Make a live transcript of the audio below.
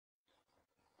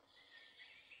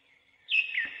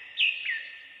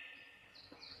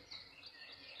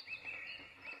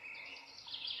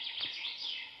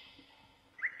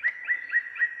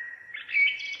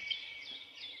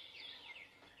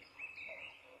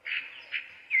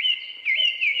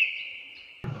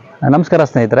ನಮಸ್ಕಾರ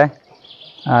ಸ್ನೇಹಿತರೆ,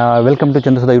 welcome to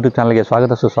ಚಂದ್ರಸುಧ YouTube ಚಾನಲ್ಗೆ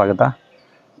ಸ್ವಾಗತ ಸುಸ್ವಾಗತ.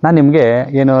 ನಾನು ನಿಮಗೆ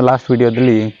ಏನು ಲಾಸ್ಟ್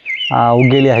ವಿಡಿಯೋದಲ್ಲಿ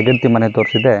ಉಗ್ಗೇಲಿಯ ಹೆಗ್ಗಡ್ತಿ ಮನೆ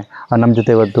ತೋರಿಸಿದ್ದೆ. ನಮ್ಮ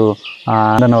ಜೊತೆ ಇವತ್ತು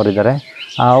ಅಣ್ಣನವರಿದ್ದಾರೆ.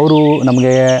 ಅವರು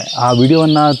ನಮಗೆ ಆ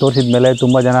ವಿಡಿಯೋವನ್ನು ತೋರಿಸಿದ ಮೇಲೆ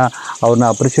ತುಂಬ ಜನ ಅವ್ರನ್ನ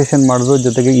ಅಪ್ರಿಷಿಯೇಷನ್ ಮಾಡೋದು,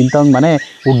 ಜೊತೆಗೆ ಇಂಥ ಒಂದು ಮನೆ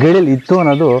ಉಗ್ಗೇಲಿಯಲ್ಲಿ ಇತ್ತು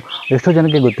ಅನ್ನೋದು ಎಷ್ಟೋ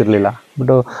ಜನಕ್ಕೆ ಗೊತ್ತಿರಲಿಲ್ಲ.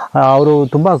 ಬಟ್ ಅವರು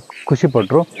ತುಂಬ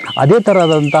ಖುಷಿಪಟ್ಟರು. ಅದೇ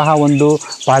ಥರದಂತಹ ಒಂದು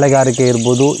ಪಾಳೆಗಾರಿಕೆ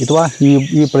ಇರ್ಬೋದು, ಅಥವಾ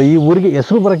ಈ ಊರಿಗೆ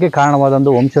ಹೆಸರು ಬರೋಕ್ಕೆ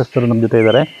ಕಾರಣವಾದಂಥ ವಂಶಸ್ಥರು ನಮ್ಮ ಜೊತೆ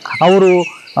ಇದ್ದಾರೆ. ಅವರು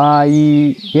ಈ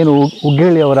ಏನು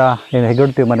ಉಗ್ಗೇಳಿಯವರ ಏನು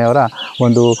ಹೆಗ್ಗಡ್ತಿ ಮನೆಯವರ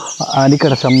ಒಂದು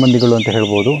ನಿಕಟ ಸಂಬಂಧಿಗಳು ಅಂತ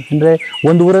ಹೇಳ್ಬೋದು. ಅಂದರೆ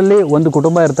ಒಂದು ಊರಲ್ಲಿ ಒಂದು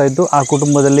ಕುಟುಂಬ ಇರ್ತಾಯಿತ್ತು. ಆ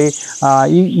ಕುಟುಂಬದಲ್ಲಿ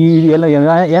ಈ ಎಲ್ಲ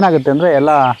ಏನಾಗುತ್ತೆ ಅಂದರೆ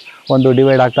ಎಲ್ಲ ಒಂದು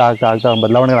ಡಿವೈಡ್ ಆಗ್ತಾ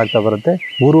ಬದಲಾವಣೆಗಳಾಗ್ತಾ ಬರುತ್ತೆ.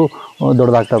 ಊರು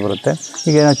ದೊಡ್ಡದಾಗ್ತಾ ಬರುತ್ತೆ.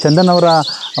 ಈಗ ಚಂದನ್ ಅವರ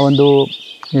ಒಂದು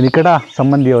ನಿಕಟ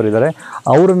ಸಂಬಂಧಿಯವರಿದ್ದಾರೆ.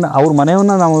 ಅವ್ರ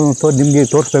ಮನೆಯನ್ನು ನಾವು ನಿಮಗೆ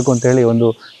ತೋರಿಸ್ಬೇಕು ಅಂತೇಳಿ ಒಂದು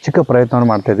ಚಿಕ್ಕ ಪ್ರಯತ್ನವನ್ನು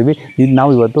ಮಾಡ್ತಾಯಿದ್ದೀವಿ.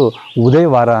 ನಾವು ಇವತ್ತು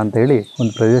ಉದಯವಾರ ಅಂತೇಳಿ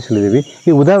ಒಂದು ಪ್ರದೇಶದಲ್ಲಿದ್ದೀವಿ.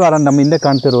 ಈ ಉದಯವಾರ ನಮ್ಮ ಹಿಂದೆ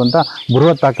ಕಾಣ್ತಿರುವಂಥ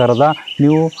ಬೃಹತ್ತಾಕಾರದ,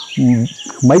 ನೀವು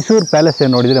ಮೈಸೂರು ಪ್ಯಾಲೇಸ್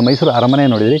ಏನು ನೋಡಿದರೆ, ಮೈಸೂರು ಅರಮನೆ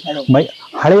ನೋಡಿದಿರಿ,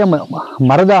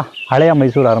 ಹಳೆಯ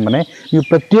ಮೈಸೂರು ಅರಮನೆ. ನೀವು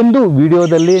ಪ್ರತಿಯೊಂದು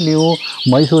ವಿಡಿಯೋದಲ್ಲಿ ನೀವು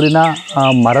ಮೈಸೂರಿನ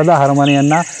ಮರದ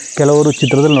ಅರಮನೆಯನ್ನು ಕೆಲವರು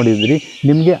ಚಿತ್ರದಲ್ಲಿ ನೋಡಿದ್ದೀರಿ.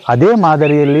 ನಿಮಗೆ ಅದೇ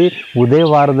ಮಾದರಿಯಲ್ಲಿ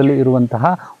ಉದಯವಾರದಲ್ಲಿ ಇರುವಂತಹ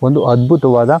ಒಂದು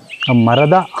ಅದ್ಭುತವಾದ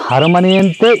ಮರದ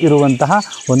ಅರಮನೆಯಂತೆ ಇರುವಂತಹ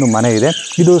ಒಂದು ಮನೆ ಇದೆ.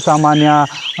 ಇದು ಸಾಮಾನ್ಯ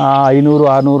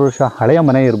 500-600 ವರ್ಷ ಹಳೆಯ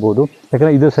ಮನೆ ಇರ್ಬೋದು.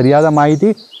 ಯಾಕಂದರೆ ಇದು ಸರಿಯಾದ ಮಾಹಿತಿ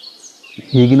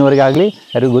ಈಗಿನವರಿಗಾಗಲಿ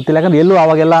ಯಾರಿಗೂ ಗೊತ್ತಿಲ್ಲ. ಯಾಕಂದರೆ ಎಲ್ಲೂ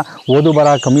ಆವಾಗೆಲ್ಲ ಓದು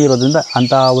ಬರಹ ಕಮ್ಮಿ ಇರೋದ್ರಿಂದ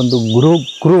ಅಂಥ ಒಂದು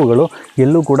ಕುರುಹುಗಳು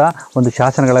ಎಲ್ಲೂ ಕೂಡ ಒಂದು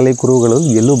ಶಾಸನಗಳಲ್ಲಿ ಕುರುಹುಗಳು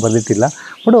ಎಲ್ಲೂ ಬರೆದಿಟ್ಟಿಲ್ಲ.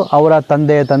 ಬಟ್ ಅವರ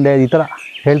ತಂದೆ ಈ ಥರ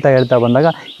ಹೇಳ್ತಾ ಬಂದಾಗ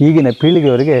ಈಗಿನ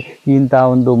ಪೀಳಿಗೆಯವರಿಗೆ ಇಂಥ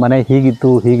ಒಂದು ಮನೆ ಹೀಗಿತ್ತು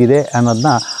ಹೀಗಿದೆ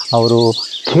ಅನ್ನೋದನ್ನ ಅವರು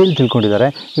ತಿಳ್ಕೊಂಡಿದ್ದಾರೆ.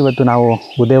 ಇವತ್ತು ನಾವು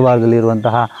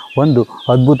ಉದಯವಾರದಲ್ಲಿರುವಂತಹ ಒಂದು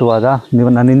ಅದ್ಭುತವಾದ,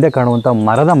 ನನ್ನ ಹಿಂದೆ ಕಾಣುವಂಥ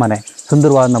ಮರದ ಮನೆ,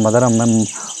 ಸುಂದರವಾದ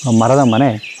ಮರದ ಮನೆ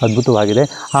ಅದ್ಭುತವಾಗಿದೆ.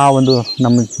 ಆ ಒಂದು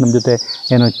ನಮ್ಮ ಜೊತೆ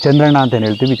ಏನು ಚಂದ್ರಣ್ಣ ಅಂತ ಏನು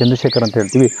ಹೇಳ್ತೀವಿ, ಚಂದ್ರಶೇಖರ್ ಅಂತ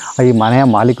ಹೇಳ್ತೀವಿ, ಈ ಮನೆಯ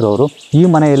ಮಾಲೀಕರವರು. ಈ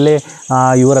ಮನೆಯಲ್ಲೇ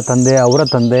ಇವರ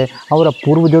ತಂದೆ, ಅವರ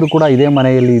ಪೂರ್ವಜರು ಕೂಡ ಇದೇ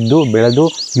ಮನೆಯಲ್ಲಿ ಇದ್ದು ಬೆಳೆದು,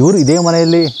 ಇವರು ಇದೇ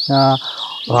ಮನೆಯಲ್ಲಿ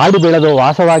ಆಡಿ ಬೆಳೆದು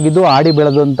ವಾಸವಾಗಿದ್ದು ಆಡಿ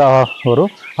ಬೆಳೆದಂತಹವರು.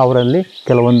 ಅವರಲ್ಲಿ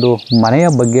ಕೆಲವೊಂದು ಮನೆಯ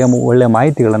ಬಗ್ಗೆ ಒಳ್ಳೆಯ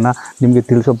ಮಾಹಿತಿಗಳನ್ನು ನಿಮಗೆ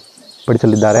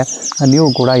ಪಡಿಸಲಿದ್ದಾರೆ. ನೀವು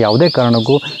ಕೂಡ ಯಾವುದೇ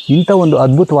ಕಾರಣಕ್ಕೂ ಇಂಥ ಒಂದು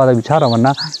ಅದ್ಭುತವಾದ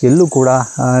ವಿಚಾರವನ್ನು ಎಲ್ಲೂ ಕೂಡ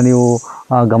ನೀವು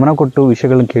ಗಮನ ಕೊಟ್ಟು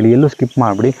ವಿಷಯಗಳನ್ನು ಕೇಳಿ ಎಲ್ಲೂ ಸ್ಕಿಪ್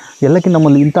ಮಾಡಿಬಿಡಿ. ಎಲ್ಲಕ್ಕಿಂತ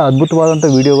ಮೊದಲು ಇಂಥ ಅದ್ಭುತವಾದಂಥ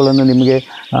ವಿಡಿಯೋಗಳನ್ನು ನಿಮಗೆ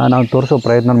ನಾನು ತೋರಿಸೋ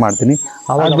ಪ್ರಯತ್ನ ಮಾಡ್ತೀನಿ.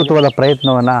 ಆ ಅದ್ಭುತವಾದ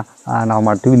ಪ್ರಯತ್ನವನ್ನು ನಾವು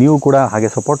ಮಾಡ್ತೀವಿ. ನೀವು ಕೂಡ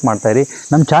ಹಾಗೆ ಸಪೋರ್ಟ್ ಮಾಡ್ತಾಯಿರಿ.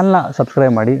 ನಮ್ಮ ಚಾನಲ್ನ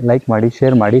ಸಬ್ಸ್ಕ್ರೈಬ್ ಮಾಡಿ, ಲೈಕ್ ಮಾಡಿ,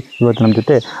 ಶೇರ್ ಮಾಡಿ. ಇವತ್ತು ನಮ್ಮ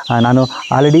ಜೊತೆ ನಾನು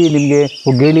ಆಲ್ರೆಡಿ ನಿಮಗೆ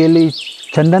ಉಗ್ಗೇಲಿಯಲ್ಲಿ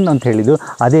ಚಂದನ್ ಅಂತ ಹೇಳಿದ್ದು,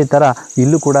 ಅದೇ ಥರ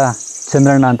ಇಲ್ಲೂ ಕೂಡ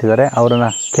ಚಂದ್ರಣ್ಣ ಅಂತಿದ್ದಾರೆ. ಅವರನ್ನು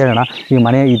ಕೇಳೋಣ. ಈ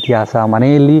ಮನೆಯ ಇತಿಹಾಸ,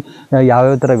 ಮನೆಯಲ್ಲಿ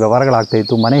ಯಾವ್ಯಾವ ಥರ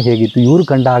ವ್ಯವಹಾರಗಳಾಗ್ತಾಯಿತ್ತು, ಮನೆ ಹೇಗಿತ್ತು, ಇವರು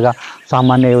ಕಂಡಾಗ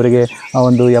ಸಾಮಾನ್ಯ ಇವರಿಗೆ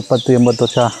ಒಂದು 70-80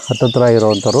 ವರ್ಷ ಹತ್ತತ್ರ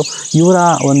ಇರೋವಂಥವ್ರು. ಇವರ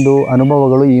ಒಂದು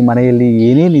ಅನುಭವಗಳು ಈ ಮನೆಯಲ್ಲಿ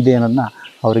ಏನೇನಿದೆ ಅನ್ನೋದನ್ನ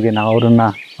ಅವರನ್ನು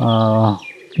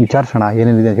ವಿಚಾರಿಸೋಣ,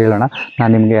 ಏನೇನಿದೆ ಅಂತ ಹೇಳೋಣ.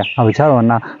 ನಾನು ನಿಮಗೆ ಆ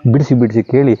ವಿಚಾರವನ್ನು ಬಿಡಿಸಿ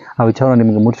ಕೇಳಿ ಆ ವಿಚಾರವನ್ನು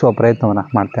ನಿಮಗೆ ಮುಟ್ಟಿಸುವ ಪ್ರಯತ್ನವನ್ನು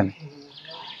ಮಾಡ್ತೇನೆ.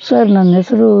 ಸರ್, ನನ್ನ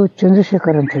ಹೆಸರು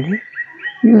ಚಂದ್ರಶೇಖರ್ ಅಂತೇಳಿ.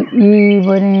 ಈ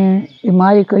ಮನೆ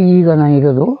ಮಾಲೀಕ ಈಗ ನಾನು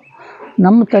ಇರೋದು.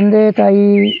 ನಮ್ಮ ತಂದೆ ತಾಯಿ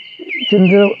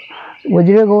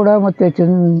ವಜ್ರೇಗೌಡ ಮತ್ತು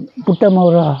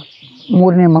ಪುಟ್ಟಮ್ಮವರ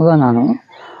 3ನೇ ಮಗ ನಾನು.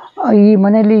 ಈ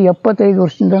ಮನೆಯಲ್ಲಿ 75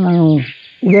 ವರ್ಷದಿಂದ ನಾನು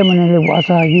ಇದೇ ಮನೆಯಲ್ಲಿ ವಾಸ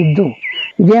ಆಗಿದ್ದು,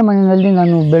 ಇದೇ ಮನೆಯಲ್ಲಿ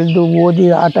ನಾನು ಬೆಳೆದು ಓದಿ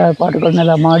ಆಟ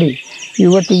ಪಾಠಗಳನ್ನೆಲ್ಲ ಮಾಡಿ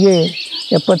ಇವತ್ತಿಗೆ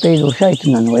 75 ವರ್ಷ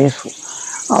ಆಯಿತು ನನ್ನ ವಯಸ್ಸು.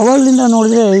 ಆವಾಗಲಿಂದ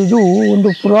ನೋಡಿದ್ರೆ ಇದು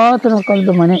ಒಂದು ಪುರಾತನ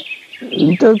ಕಾಲದ ಮನೆ.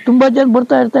 ಇಂಥ ತುಂಬ ಜನ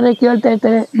ಬರ್ತಾ ಇರ್ತಾರೆ, ಕೇಳ್ತಾ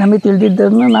ಇರ್ತಾರೆ. ನಮಗೆ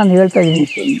ತಿಳಿದಿದ್ದನ್ನು ನಾನು ಹೇಳ್ತಾ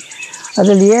ಇದ್ದೀನಿ.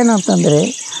 ಅದರಲ್ಲಿ ಏನಂತಂದರೆ,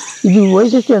 ಇದು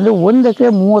ವೈಶಿಷ್ಟ್ಯ ಅಂದರೆ 1 ಎಕರೆ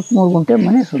 33 ಗುಂಟೆ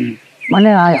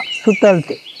ಮನೆ ಆಯ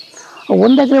ಸುತ್ತಳತೆ.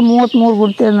 1 ಎಕರೆ 33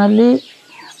 ಗುಂಟೆನಲ್ಲಿ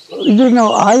ಇದನ್ನು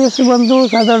ಆಯಸ್ಸು ಬಂದು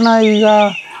ಸಾಧಾರಣ ಈಗ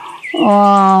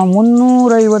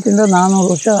 350-400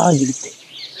 ವರ್ಷ ಆಗಿರುತ್ತೆ.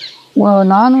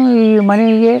 ನಾನು ಈ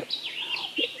ಮನೆಗೆ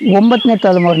 9ನೇ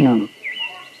ತಲೆಮಾರಿನವನು.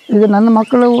 ಈಗ ನನ್ನ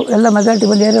ಮಕ್ಕಳು ಎಲ್ಲ ಮೆಜಾರಿಟಿ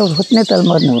ಬಂದಿದ್ದಾರೆ, ಅವರು 10ನೇ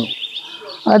ತಲೆಮಾರಿನವರು.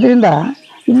 ಆದ್ದರಿಂದ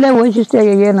ಇಲ್ಲೇ ವೈಶಿಷ್ಟ್ಯ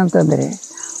ಏನಂತಂದರೆ,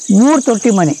 3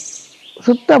 ತೊಟ್ಟಿ ಮನೆ,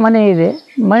 ಸುತ್ತ ಮನೆ ಇದೆ.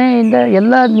 ಮನೆಯಿಂದ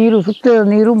ಎಲ್ಲ ನೀರು, ಸುತ್ತ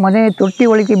ನೀರು ಮನೆ ತೊಟ್ಟಿ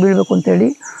ಒಳಗೆ ಬೀಳಬೇಕು ಅಂತೇಳಿ,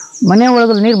 ಮನೆ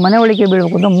ಒಳಗಲ್ಲಿ ನೀರು ಮನೆ ಒಳಗೆ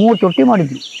ಬೀಳಬೇಕು ಅಂತ 3 ತೊಟ್ಟಿ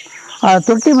ಮಾಡಿದ್ವಿ. ಆ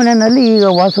ತೊಟ್ಟಿ ಮನೆಯಲ್ಲಿ ಈಗ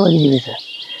ವಾಸವಾಗಿದ್ದೀವಿ ಸರ್.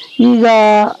 ಈಗ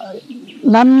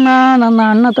ನನ್ನ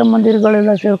ಅಣ್ಣ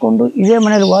ತಮ್ಮಂದಿರುಗಳೆಲ್ಲ ಸೇರಿಕೊಂಡು ಇದೇ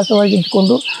ಮನೆಯಲ್ಲಿ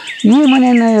ವಾಸವಾಗಿದ್ದುಕೊಂಡು ಈ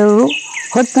ಮನೆಯವರು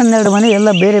 10-12 ಮನೆ ಎಲ್ಲ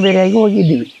ಬೇರೆ ಬೇರೆಯಾಗಿ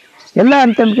ಹೋಗಿದ್ದೀವಿ. ಎಲ್ಲ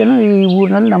ಅಣ್ತಂಬಿಕೆನೂ ಈ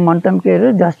ಊರಿನಲ್ಲಿ ನಮ್ಮ ಅಣ್ತಂಬಿಕೆಯರು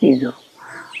ಜಾಸ್ತಿ ಇದ್ದರು.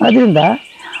 ಅದರಿಂದ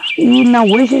ಈ ನಾವು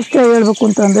ವೈಶಿಷ್ಟ್ಯ ಹೇಳಬೇಕು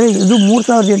ಅಂತಂದರೆ, ಇದು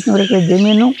 3800 ಎಕರೆ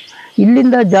ಜಮೀನು.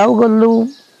 ಇಲ್ಲಿಂದ ಜಾವಗಲ್ಲು,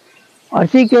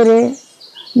 ಅರಸೀಕೆರೆ,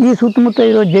 ಈ ಸುತ್ತಮುತ್ತ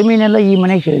ಇರೋ ಜಮೀನೆಲ್ಲ ಈ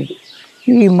ಮನೆಗೆ ಸೇರಿದ್ದು.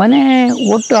 ಈ ಮನೆ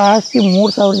ಒಟ್ಟು ಆಸ್ತಿ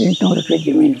 3800 ಎಕರೆ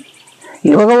ಜಮೀನು.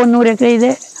 ಇವಾಗ 100 ಎಕರೆ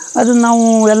ಇದೆ. ಅದನ್ನು ನಾವು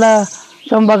ಎಲ್ಲ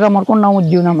ಸಂಭಾಗ ಮಾಡ್ಕೊಂಡು ನಾವು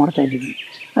ಜೀವನ ಮಾಡ್ತಾಯಿದ್ದೀವಿ.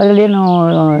 ಅದರಲ್ಲೇನು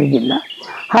ಇದಿಲ್ಲ.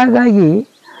 ಹಾಗಾಗಿ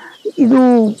ಇದು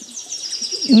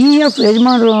EF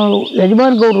ಯಜಮಾನ್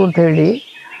ಗೌಡ್ರು ಅಂತ ಹೇಳಿ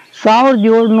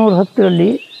 1710ರಲ್ಲಿ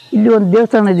ಇಲ್ಲಿ ಒಂದು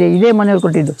ದೇವಸ್ಥಾನ ಇದೆ, ಇದೇ ಮನೆಯವ್ರು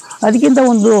ಕಟ್ಟಿದ್ದು. ಅದಕ್ಕಿಂತ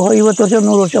ಒಂದು 50 ವರ್ಷ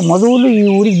 100 ವರ್ಷ ಮೊದಲು ಈ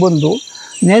ಊರಿಗೆ ಬಂದು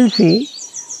ನೆಲೆಸಿ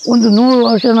ಒಂದು 100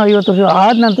 ವರ್ಷ 50 ವರ್ಷ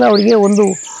ಆದ ನಂತರ ಅವರಿಗೆ ಒಂದು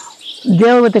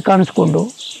ದೇವತೆ ಕಾಣಿಸ್ಕೊಂಡು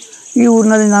ಈ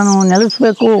ಊರಿನಲ್ಲಿ ನಾನು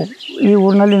ನೆಲೆಸಬೇಕು, ಈ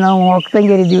ಊರಿನಲ್ಲಿ ನಾವು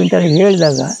ಅಕ್ಕತಂಗಿಯರಿದ್ದೀವಿ ಅಂತ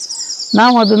ಹೇಳಿದಾಗ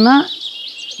ನಾವು ಅದನ್ನು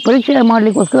ಪರೀಕ್ಷೆ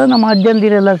ಮಾಡಲಿಕ್ಕೋಸ್ಕರ ನಮ್ಮ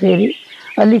ಅಜ್ಜಂದಿರೆಲ್ಲ ಸೇರಿ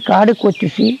ಅಲ್ಲಿ ಕಾಡಕ್ಕೆ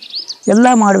ಕೊಚ್ಚಿಸಿ ಎಲ್ಲ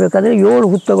ಮಾಡಬೇಕಾದ್ರೆ 7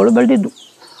 ಹುತ್ತಗಳು ಬೆಳೆದಿದ್ದು.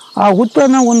 ಆ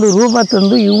ಹುತ್ತನ ಒಂದು ರೂಪ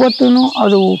ತಂದು ಇವತ್ತೂ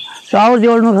ಅದು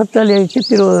 1710ರಲ್ಲಿ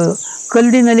ಕೆತ್ತಿರೋ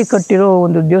ಕಲ್ಲಿನಲ್ಲಿ ಕಟ್ಟಿರೋ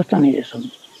ಒಂದು ದೇವಸ್ಥಾನ ಇದೆ.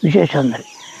 ವಿಶೇಷ ಅಂದರೆ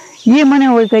ಈ ಮನೆ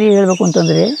ವೈಖರಿ ಹೇಳಬೇಕು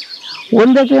ಅಂತಂದರೆ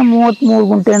 1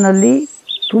 ಗುಂಟೆನಲ್ಲಿ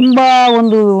ತುಂಬ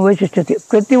ಒಂದು ವೈಶಿಷ್ಟ್ಯತೆ.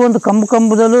 ಪ್ರತಿಯೊಂದು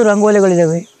ಕಂಬದಲ್ಲೂ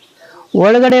ರಂಗೋಲಿಗಳಿದ್ದಾವೆ.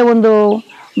 ಒಳಗಡೆ ಒಂದು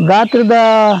ಗಾತ್ರದ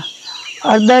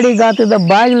ಅರ್ಧ ಅಡಿ ಗಾತ್ರದ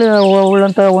ಬಾಗಿಲು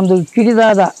ಉಳ್ಳಂಥ ಒಂದು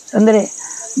ಕಿರಿದಾದ ಅಂದರೆ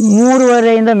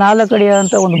 3.5 4 ಅಡಿ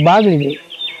ಅಂತ ಒಂದು ಬಾಗಿಲಿದೆ.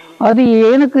 ಅದು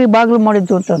ಏನಕ್ಕೆ ಬಾಗಿಲು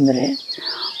ಮಾಡಿದ್ದು ಅಂತಂದರೆ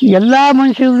ಎಲ್ಲ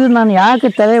ಮನುಷ್ಯರಿಗೂ ನಾನು ಯಾಕೆ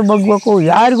ತಲೆ ಬಗ್ಬೇಕು,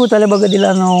 ಯಾರಿಗೂ ತಲೆ ಬಗ್ಗೋದಿಲ್ಲ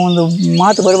ಅನ್ನೋ ಒಂದು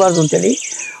ಮಾತು ಬರಬಾರ್ದು ಅಂತೇಳಿ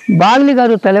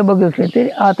ಬಾಗಿಲಿಗಾದ್ರು ತಲೆ ಬಗ್ಗಕ್ಕೆ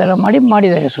ಅಂತೇಳಿ ಆ ಥರ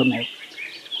ಮಾಡಿದ್ದಾರೆ ಸುಮ್ಮನೆ.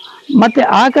 ಮತ್ತು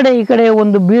ಆ ಕಡೆ ಈ ಕಡೆ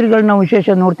ಒಂದು ಬೀರುಗಳನ್ನ ನಾವು ವಿಶೇಷ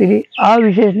ನೋಡ್ತೀವಿ. ಆ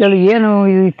ವಿಶೇಷದಲ್ಲಿ ಏನು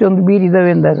ಇಷ್ಟೊಂದು ಬೀರು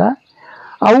ಇದ್ದಾವೆ ಅಂದಾಗ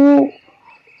ಅವು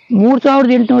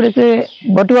 3800 ಎಕರೆ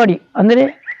ಬಟವಾಡಿ ಅಂದರೆ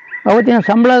ಅವತ್ತಿನ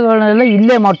ಸಂಬಳಗಳನ್ನೆಲ್ಲ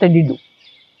ಇಲ್ಲೇ ಮಾಡ್ತಾಯಿದ್ದಿದ್ದು.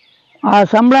 ಆ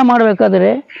ಸಂಬಳ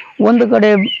ಮಾಡಬೇಕಾದ್ರೆ ಒಂದು ಕಡೆ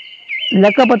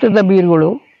ಲೆಕ್ಕಪತ್ರದ ಬೀರುಗಳು,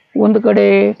 ಒಂದು ಕಡೆ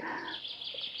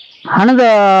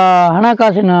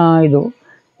ಹಣಕಾಸಿನ ಇದು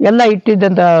ಎಲ್ಲ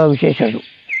ಇಟ್ಟಿದ್ದಂಥ ವಿಶೇಷ. ಅದು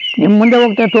ನಿಮ್ಮ ಮುಂದೆ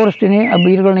ಹೋಗ್ತಾ ತೋರಿಸ್ತೀನಿ ಆ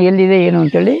ಬೀರುಗಳನ್ನ ಎಲ್ಲಿದೆ ಏನು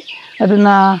ಅಂತೇಳಿ.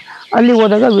 ಅದನ್ನು ಅಲ್ಲಿ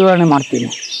ಹೋದಾಗ ವಿವರಣೆ ಮಾಡ್ತೀನಿ,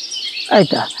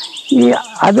 ಆಯಿತಾ.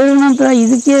 ಅದರ ನಂತರ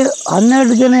ಇದಕ್ಕೆ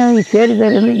 12 ಜನ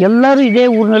ಸೇರಿದ್ದಾರೆ ಅಂದರೆ ಎಲ್ಲರೂ ಇದೇ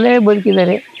ಊರಿನಲ್ಲೇ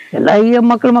ಬದುಕಿದ್ದಾರೆ. ಎಲ್ಲ ಈಗ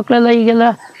ಮಕ್ಕಳೆಲ್ಲ ಈಗೆಲ್ಲ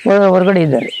ಹೊರಗಡೆ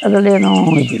ಇದ್ದಾರೆ, ಅದರಲ್ಲೇನೂ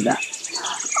ಇದಿಲ್ಲ.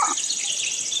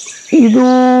 ಇದು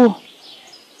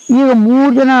ಈಗ 3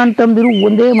 ಜನ ಅಂತಂದಿರು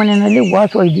ಒಂದೇ ಮನೆಯಲ್ಲಿ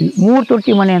ವಾಸವಾಗಿದ್ದೀವಿ. 3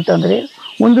 ತೊಟ್ಟಿ ಮನೆ ಅಂತಂದರೆ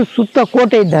ಒಂದು ಸುತ್ತ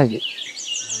ಕೋಟೆ ಇದ್ದಾಗೆ.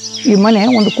 ಈ ಮನೆ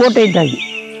ಒಂದು ಕೋಟೆ ಇದ್ದಾಗೆ.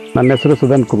 ನನ್ನ ಹೆಸರು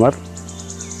ಸುಧನ್ ಕುಮಾರ್.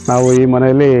 ನಾವು ಈ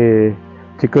ಮನೆಯಲ್ಲಿ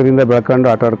ಚಿಕ್ಕದಿಂದ ಬೆಳ್ಕೊಂಡು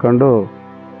ಆಟ ಆಡ್ಕೊಂಡು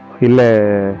ಇಲ್ಲೇ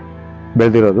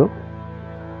ಬೆಳೆದಿರೋದು.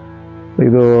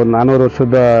 ಇದು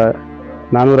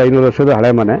 400-500 ವರ್ಷದ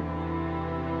ಹಳೆ ಮನೆ.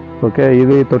 ಓಕೆ,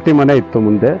 ಇದು ತೊಟ್ಟಿ ಮನೆ ಇತ್ತು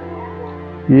ಮುಂದೆ.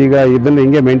 ಈಗ ಇದನ್ನು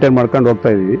ಹಿಂಗೆ ಮೇಂಟೈನ್ ಮಾಡ್ಕೊಂಡು ಹೋಗ್ತಾ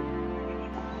ಇದ್ದೀವಿ.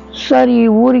 ಸರ್, ಈ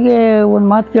ಊರಿಗೆ ಒಂದು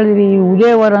ಮಾತು ಕೇಳಿದ್ರಿ,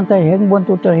 ಉದಯವಾರ ಅಂತ ಹೆಂಗೆ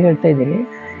ಬಂತು ಅಂತ ಹೇಳ್ತಾ ಇದ್ದೀರಿ.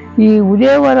 ಈ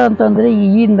ಉದಯವಾರ ಅಂತಂದರೆ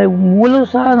ಈ ಮೂಲ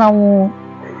ಸಹ ನಾವು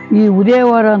ಈ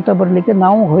ಉದಯವಾರ ಅಂತ ಬರಲಿಕ್ಕೆ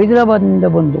ನಾವು ಹೈದರಾಬಾದ್ನಿಂದ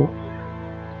ಬಂದು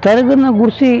ತರಗನ್ನು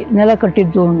ಗುಡಿಸಿ ನೆಲ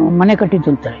ಕಟ್ಟಿದ್ದು, ಮನೆ ಕಟ್ಟಿದ್ದು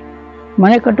ಅಂತಾರೆ.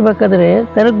 ಮನೆ ಕಟ್ಟಬೇಕಾದ್ರೆ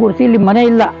ತರಗ ಗುಡಿಸಿ, ಇಲ್ಲಿ ಮನೆ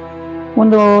ಇಲ್ಲ,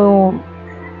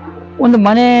 ಒಂದು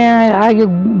ಮನೆ ಹಾಗೆ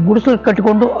ಗುಡಿಸಲು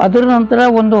ಕಟ್ಟಿಕೊಂಡು ಅದರ ನಂತರ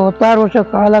ಒಂದು 16 ವರ್ಷ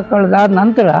ಕಾಲ ಕಳೆದಾದ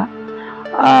ನಂತರ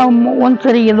ಒಂದು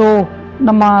ಸರಿ ಎಲ್ಲೋ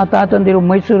ನಮ್ಮ ತಾತಂದಿರು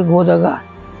ಮೈಸೂರಿಗೆ ಹೋದಾಗ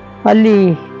ಅಲ್ಲಿ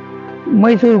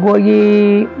ಮೈಸೂರಿಗೆ ಹೋಗಿ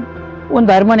ಒಂದು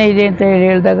ಅರಮನೆ ಇದೆ ಅಂತ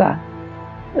ಹೇಳಿದಾಗ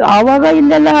ಆವಾಗ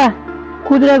ಇಲ್ಲೆಲ್ಲ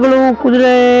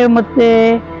ಕುದುರೆ ಮತ್ತು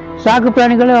ಸಾಕು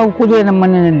ಪ್ರಾಣಿಗಳು, ಅವು ಕುದುರೆ ನಮ್ಮ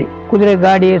ಮನೆಯಲ್ಲಿ ಕುದುರೆ,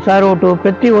 ಗಾಡಿ, ಸಾರೋಟು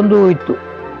ಪ್ರತಿಯೊಂದು ಇತ್ತು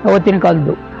ಅವತ್ತಿನ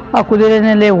ಕಾಲದ್ದು. ಆ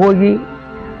ಕುದುರೆನಲ್ಲೇ ಹೋಗಿ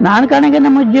ನಾನು ಕಾಣಕ್ಕೆ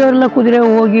ನಮ್ಮ ಅಜ್ಜಿಯವರೆಲ್ಲ ಕುದುರೆ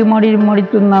ಹೋಗಿ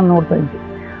ಮಾಡಿತ್ತು ನಾನು ನೋಡ್ತಾ ಇದ್ದೆ.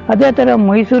 ಅದೇ ಥರ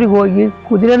ಮೈಸೂರಿಗೆ ಹೋಗಿ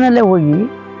ಕುದುರೆನಲ್ಲೇ ಹೋಗಿ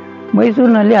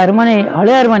ಮೈಸೂರಿನಲ್ಲಿ ಅರಮನೆ,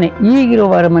 ಹಳೆ ಅರಮನೆ, ಈಗಿರೋ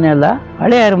ಅರಮನೆ ಅಲ್ಲ,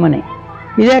 ಹಳೆ ಅರಮನೆ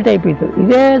ಇದೇ ಟೈಪ್ ಇತ್ತು.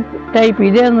 ಇದೇ ಟೈಪ್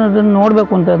ಇದೆ ಅನ್ನೋದನ್ನು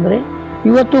ನೋಡಬೇಕು ಅಂತಂದರೆ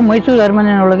ಇವತ್ತು ಮೈಸೂರು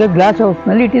ಅರಮನೆಯೊಳಗೆ ಗ್ಲಾಸ್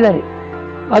ಹೌಸ್ನಲ್ಲಿ ಇಟ್ಟಿದ್ದಾರೆ.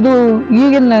 ಅದು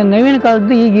ಈಗಿನ ನವೀನ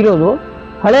ಕಾಲದ್ದು ಈಗಿರೋದು,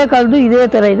 ಹಳೆ ಕಾಲದ್ದು ಇದೇ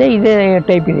ಥರ ಇದೆ, ಇದೇ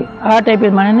ಟೈಪ್ ಇದೆ. ಆ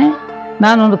ಟೈಪಿನ ಮನೆಯೇ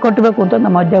ನಾನೊಂದು ಕಟ್ಟಬೇಕು ಅಂತ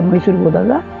ನಮ್ಮ ಅಜ್ಜ ಮೈಸೂರಿಗೆ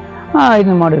ಹೋದಾಗ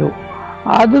ಇದನ್ನು ಮಾಡಿರು.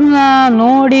 ಅದನ್ನು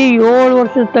ನೋಡಿ 7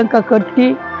 ವರ್ಷದ ತನಕ ಕಟ್ಟಿ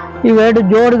ಇವೆರಡು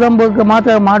ಜೋಡಿಗಂಬಕ್ಕೆ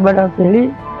ಮಾತ್ರ ಮಾಡಬೇಡ ಅಂತೇಳಿ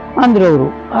ಅಂದರು ಅವರು.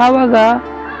 ಆವಾಗ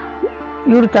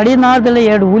ಇವರು ತಡಿನಾರದಲ್ಲೇ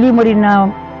 2 ಹುಲಿ ಮರಿನ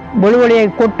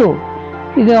ಬಳುವಳಿಯಾಗಿ ಕೊಟ್ಟು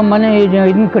ಇದು ಮನೆ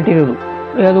ಇದನ್ನು ಕಟ್ಟಿರೋದು.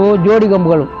 ಅದು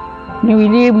ಜೋಡಿಗಂಬಗಳು. ನೀವು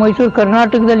ಇಲ್ಲಿ ಮೈಸೂರು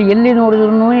ಕರ್ನಾಟಕದಲ್ಲಿ ಎಲ್ಲಿ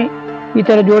ನೋಡಿದ್ರೂ ಈ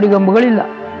ಥರ ಜೋಡಿಗಂಬಗಳಿಲ್ಲ.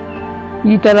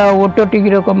 ಈ ಥರ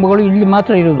ಒಟ್ಟೊಟ್ಟಿಗಿರೋ ಕಂಬಗಳು ಇಲ್ಲಿ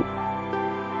ಮಾತ್ರ ಇರೋದು,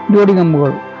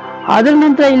 ಜೋಡಿಗಂಬಗಳು. ಅದರ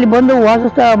ನಂತರ ಇಲ್ಲಿ ಬಂದು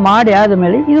ವಾಸಸ್ಥಳ ಮಾಡಿ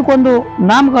ಆದಮೇಲೆ ಇದಕ್ಕೊಂದು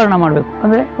ನಾಮಕರಣ ಮಾಡಬೇಕು,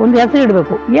 ಅಂದರೆ ಒಂದು ಹೆಸರು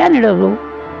ಇಡಬೇಕು. ಏನಿಡೋದು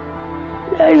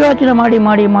ಯೋಚನೆ ಮಾಡಿ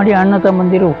ಮಾಡಿ ಮಾಡಿ ಅಣ್ಣ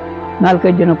ತಮ್ಮಂದಿರು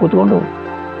 4-5 ಜನ ಕೂತ್ಕೊಂಡು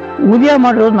ಉದಯ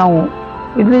ಮಾಡಿರೋದು ನಾವು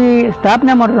ಇಲ್ಲಿ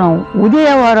ಸ್ಥಾಪನೆ ಮಾಡಿದ್ರು. ನಾವು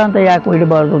ಉದಯವಾರ ಅಂತ ಯಾಕೆ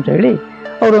ಇಡಬಾರ್ದು ಅಂತ ಹೇಳಿ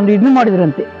ಅವರೊಂದು ಇದನ್ನು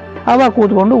ಮಾಡಿದ್ರಂತೆ. ಆವಾಗ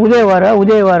ಕೂತ್ಕೊಂಡು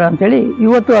ಉದಯವಾರ ಅಂತೇಳಿ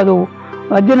ಇವತ್ತು ಅದು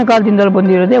ಅಜ್ಜನ ಕಾಲದಿಂದಲೂ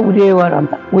ಬಂದಿರೋದೇ ಉದಯವಾರ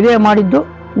ಅಂತ. ಉದಯ ಮಾಡಿದ್ದು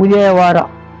ಉದಯವಾರ,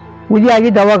 ಉದಯ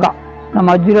ಆಗಿದ್ದು ಅವಾಗ ನಮ್ಮ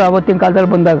ಅಜ್ಜರು ಅವತ್ತಿನ ಕಾಲದಲ್ಲಿ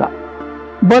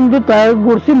ಬಂದು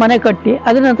ಗುಡಿಸಿ ಮನೆ ಕಟ್ಟಿ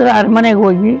ಅದರ ನಂತರ ಅರಮನೆಗೆ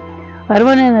ಹೋಗಿ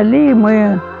ಅರಮನೆಯಲ್ಲಿ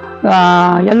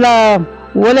ಎಲ್ಲ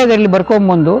ಓಲೆಗರಿಲಿ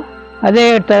ಬರ್ಕೊಂಬಂದು ಅದೇ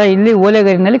ಥರ ಇಲ್ಲಿ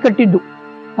ಓಲೆಗರಿನಲ್ಲಿ ಕಟ್ಟಿದ್ದು.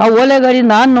 ಆ ಓಲೆಗಾರಿ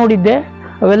ನಾನು ನೋಡಿದ್ದೆ,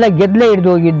 ಅವೆಲ್ಲ ಗೆದ್ಲೆ ಹಿಡಿದು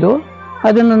ಹೋಗಿದ್ದು.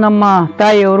 ಅದನ್ನು ನಮ್ಮ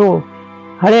ತಾಯಿಯವರು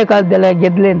ಹಳೆ ಕಾಲದೆಲ್ಲ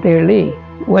ಗೆದ್ಲೆ ಅಂತ ಹೇಳಿ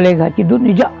ಒಲೆಗೆ ಹಾಕಿದ್ದು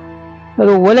ನಿಜ.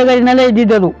 ಅದು ಓಲೆಗಾರಿನಲ್ಲೇ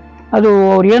ಇದ್ದಿದ್ದದು. ಅದು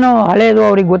ಅವ್ರೇನೋ ಹಳೆಯದು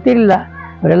ಅವ್ರಿಗೆ ಗೊತ್ತಿರಲಿಲ್ಲ.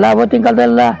 ಅವರೆಲ್ಲ ಆವತ್ತಿನ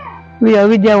ಕಾಲದೆಲ್ಲ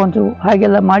ಅವಿದ್ಯಾವಂತರು,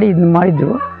 ಹಾಗೆಲ್ಲ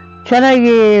ಮಾಡಿದ್ರು.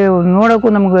 ಚೆನ್ನಾಗಿ ನೋಡೋಕ್ಕೂ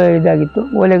ನಮ್ಗೆ ಇದಾಗಿತ್ತು.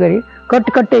 ಓಲೆಗರಿ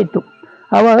ಕಟ್ಟೆ ಇತ್ತು.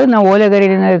 ಆವಾಗ ನಾವು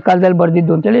ಓಲೆಗರಿನ ಕಾಲದಲ್ಲಿ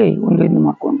ಬರೆದಿದ್ದು ಅಂತೇಳಿ ಒಂದು ಇದು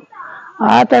ಮಾಡಿಕೊಂಡು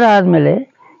ಆ ಥರ ಆದಮೇಲೆ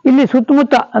ಇಲ್ಲಿ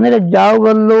ಸುತ್ತಮುತ್ತ ಅಂದರೆ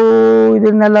ಜಾವಗಲ್ಲು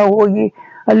ಇದನ್ನೆಲ್ಲ ಹೋಗಿ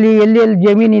ಅಲ್ಲಿ ಎಲ್ಲಿ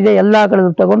ಜಮೀನಿದೆ ಎಲ್ಲ ಕಡೆ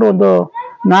ತಗೊಂಡು ಒಂದು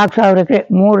 4,000 ಎಕರೆ,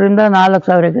 3,000 to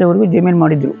 4,000 ಎಕರೆವರೆಗೂ ಜಮೀನು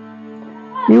ಮಾಡಿದ್ರು.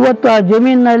 ಇವತ್ತು ಆ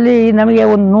ಜಮೀನಿನಲ್ಲಿ ನಮಗೆ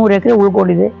ಒಂದು 100 ಎಕರೆ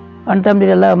ಉಳ್ಕೊಂಡಿದೆ. ಅಣ್ಣ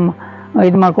ತಮ್ಮದಿರೆಲ್ಲ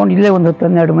ಇದು ಮಾಡ್ಕೊಂಡು ಇಲ್ಲೇ ಒಂದು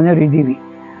 10-12 ಮನೆಯವರು ಇದ್ದೀವಿ.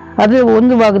 ಅದ್ರ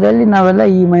ಒಂದು ಭಾಗದಲ್ಲಿ ನಾವೆಲ್ಲ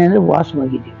ಈ ಮನೆಯಲ್ಲಿ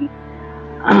ವಾಸವಾಗಿದ್ದೀವಿ.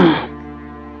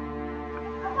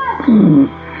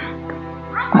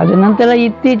 ಅದ ನಂತರ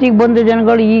ಇತ್ತೀಚೆಗೆ ಬಂದ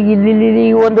ಜನಗಳು ಈಗ ಇಲ್ಲಿ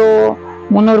ಒಂದು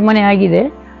 300 ಮನೆ ಆಗಿದೆ.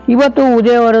 ಇವತ್ತು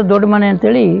ಉದಯವರ ದೊಡ್ಡ ಮನೆ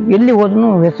ಅಂತೇಳಿ ಎಲ್ಲಿ ಹೋದ್ರೂ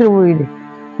ಹೆಸರು ಇದೆ.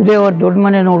 ಉದಯವರ ದೊಡ್ಡ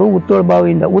ಮನೆ ನೋಡು ಉತ್ತೋಳ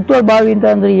ಬಾವಿಯಿಂದ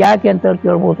ಅಂದರೆ ಯಾಕೆ ಅಂತ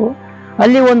ಕೇಳ್ಬೋದು.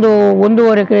 ಅಲ್ಲಿ ಒಂದು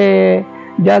 1.5 ಎಕರೆ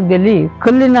ಜಾಗದಲ್ಲಿ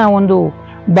ಕಲ್ಲಿನ ಒಂದು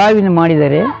ಬಾವಿನ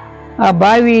ಮಾಡಿದ್ದಾರೆ. ಆ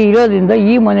ಬಾವಿ ಇರೋದ್ರಿಂದ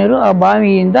ಈ ಮನೆಯವರು ಆ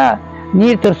ಬಾವಿಯಿಂದ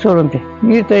ನೀರು ತರಿಸೋರಂತೆ.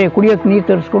 ಕುಡಿಯೋಕ್ಕೆ ನೀರು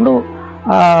ತರಿಸ್ಕೊಂಡು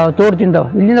ತೋಟದಿಂದ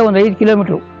ಇಲ್ಲಿಂದ ಒಂದು 5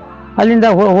 ಕಿಲೋಮೀಟ್ರು ಅಲ್ಲಿಂದ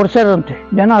ಹೊರಸರಂತೆ.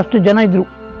 ಅಷ್ಟು ಜನ ಇದ್ದರು.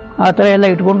 ಆ ಥರ ಎಲ್ಲ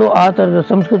ಇಟ್ಕೊಂಡು ಆ ಥರದ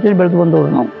ಸಂಸ್ಕೃತಿಯಲ್ಲಿ ಬೆಳೆದು ಬಂದವರು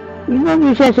ನಾವು. ಇನ್ನೊಂದು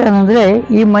ವಿಶೇಷ ಏನಂದರೆ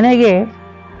ಈ ಮನೆಗೆ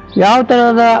ಯಾವ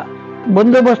ಥರದ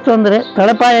ಬಂದೋಬಸ್ತು ಅಂದರೆ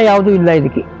ತಳಪಾಯ ಯಾವುದೂ ಇಲ್ಲ.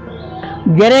 ಇದಕ್ಕೆ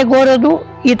ಗೆರೆಗೋರದು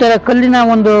ಈ ಥರ ಕಲ್ಲಿನ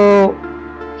ಒಂದು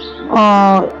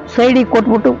ಸೈಡಿಗೆ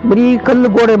ಕೊಟ್ಬಿಟ್ಟು ಬರೀ ಕಲ್ಲು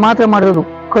ಗೋಡೆ ಮಾತ್ರ ಮಾಡಿರೋದು.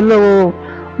 ಕಲ್ಲು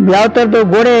ಯಾವ ಥರದ್ದು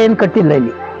ಗೋಡೆ ಏನು ಕಟ್ಟಿಲ್ಲ.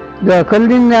 ಇಲ್ಲಿ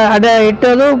ಕಲ್ಲಿನ ಅಡ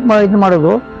ಇಟ್ಟೋದು ಇದು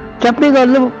ಮಾಡೋದು.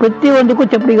 ಚಪ್ಪಡಿಗಲ್ಲು ಪ್ರತಿಯೊಂದಕ್ಕೂ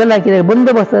ಚಪ್ಪಡಿಗಲ್ಲು ಹಾಕಿದ್ದಾರೆ.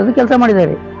 ಬಂದೋಬಸ್ತು ಕೆಲಸ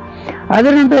ಮಾಡಿದ್ದಾರೆ.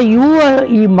 ಅದರ ನಂತರ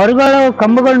ಈ ಮರಗಳ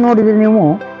ಕಂಬಗಳು ನೋಡಿದರೆ ನೀವು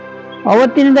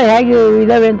ಅವತ್ತಿನಿಂದ ಹೇಗೆ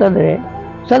ಇದ್ದಾವೆ ಅಂತಂದರೆ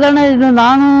ಸಾಧಾರಣ ಇದು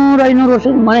 400-500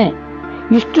 ವರ್ಷದ ಮನೆ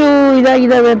ಇಷ್ಟು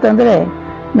ಇದಾಗಿದ್ದಾವೆ ಅಂತಂದರೆ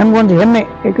ನಮಗೊಂದು ಹೆಮ್ಮೆ.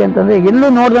 ಯಾಕೆಂತಂದರೆ ಎಲ್ಲೂ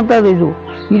ನೋಡಿದಂಥದ್ದು ಇದು.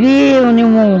 ಇಡೀ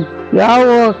ನೀವು ಯಾವ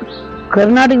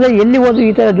ಕರ್ನಾಟಕದಲ್ಲಿ ಎಲ್ಲಿ ಹೋದ್ರು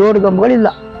ಈ ಥರ ಜೋಡು ಕಂಬಗಳಿಲ್ಲ.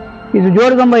 ಇದು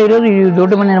ಜೋಡು ಕಂಬ ಇರೋದು ಈ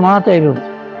ದೊಡ್ಡ ಮನೆ ಮಾತ್ರ ಇರೋದು.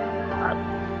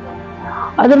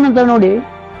 ಅದರ ನಂತರ ನೋಡಿ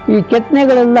ಈ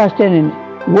ಕೆತ್ತನೆಗಳೆಲ್ಲ ಅಷ್ಟೇನೆ.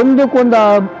 ಒಂದಕ್ಕೊಂದು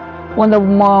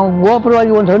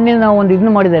ಗೋಪುರವಾಗಿ ಒಂದು ಹಣ್ಣಿನ ಒಂದು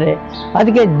ಇದನ್ನು ಮಾಡಿದ್ದಾರೆ.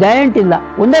 ಅದಕ್ಕೆ ಜಾಯಿಂಟ್ ಇಲ್ಲ,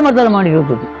 ಒಂದೇ ಮರದಲ್ಲಿ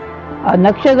ಮಾಡಿರೋದು. ಆ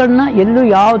ನಕ್ಷೆಗಳನ್ನ ಎಲ್ಲೂ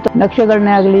ಯಾವ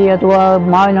ನಕ್ಷೆಗಳನ್ನೇ ಆಗಲಿ ಅಥವಾ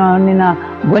ಮಾವಿನ ಹಣ್ಣಿನ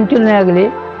ಗೊಂಚಲನ್ನೇ ಆಗಲಿ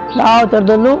ಯಾವ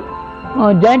ಥರದಲ್ಲೂ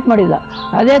ಜಾಯಿಂಟ್ ಮಾಡಿಲ್ಲ.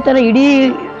 ಅದೇ ಥರ ಇಡೀ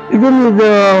ಇದನ್ನು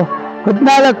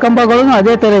 14 ಕಂಬಗಳನ್ನು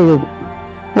ಅದೇ ಥರ ಇರೋದು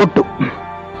ಒಟ್ಟು.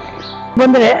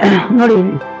 ಬಂದರೆ ನೋಡಿ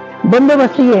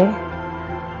ಬಂದೋಬಸ್ತಿಗೆ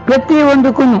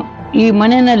ಪ್ರತಿಯೊಂದಕ್ಕೂ ಈ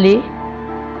ಮನೆಯಲ್ಲಿ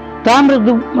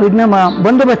ತಾಮ್ರದ್ದು ಇದನ್ನ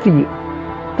ಬಂದೋಬಸ್ತಿಗೆ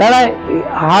ತಳ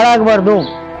ಹಾಳಾಗಬಾರ್ದು,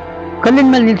 ಕಲ್ಲಿನ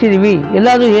ಮೇಲೆ ನಿಲ್ಸಿದ್ದೀವಿ,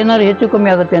 ಎಲ್ಲಾದರೂ ಏನಾದ್ರು ಹೆಚ್ಚು ಕಮ್ಮಿ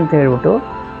ಆಗುತ್ತೆ ಅಂತ ಹೇಳ್ಬಿಟ್ಟು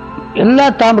ಎಲ್ಲ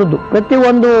ತಾಮ್ರದ್ದು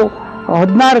ಪ್ರತಿಯೊಂದು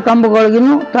 16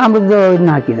 ಕಂಬಗಳಿಗೂ ತಾಮ್ರದ್ದು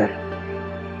ಇದನ್ನ ಹಾಕಿದ್ದಾರೆ.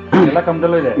 ಎಲ್ಲ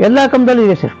ಕಂಬದಲ್ಲೂ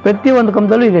ಇದೆ ಸರ್. ಪ್ರತಿಯೊಂದು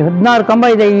ಕಂಬದಲ್ಲೂ ಇದೆ. 16 ಕಂಬ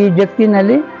ಇದೆ ಈ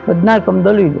ಜಗತ್ತಿನಲ್ಲಿ. 16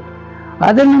 ಕಂಬದಲ್ಲೂ ಇದೆ.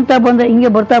 ಅದನ್ನಂತ ಬಂದರೆ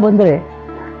ಹಿಂಗೆ ಬರ್ತಾ ಬಂದರೆ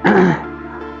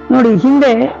ನೋಡಿ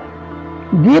ಹಿಂದೆ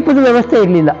ದೀಪದ ವ್ಯವಸ್ಥೆ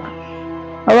ಇರಲಿಲ್ಲ.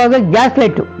 ಅವಾಗ ಗ್ಯಾಸ್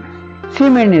ಲೈಟು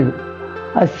ಸೀಮೆಎಣ್ಣೆದು.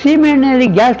 ಆ ಸೀಮೆಎಣ್ಣೆಯಲ್ಲಿ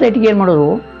ಗ್ಯಾಸ್ ಲೈಟ್ಗೆ ಏನು ಮಾಡೋದು,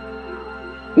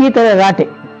 ಈ ಥರ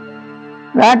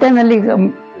ರಾಟೆನಲ್ಲಿ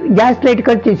ಗ್ಯಾಸ್ ಲೈಟ್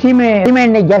ಕಟ್ಟಿ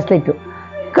ಸೀಮೆಎಣ್ಣೆ ಗ್ಯಾಸ್ ಲೈಟು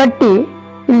ಕಟ್ಟಿ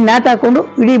ಇಲ್ಲಿ ನೇತಾಕೊಂಡು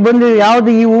ಇಡೀ ಬಂದು ಯಾವುದು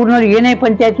ಈ ಊರಿನವ್ರು ಏನೇ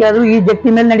ಪಂಚಾಯತಿ ಆದರೂ ಈ ಜಗತ್ತಿ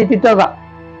ಮೇಲೆ ನಡೀತಿತ್ತು. ಆಗ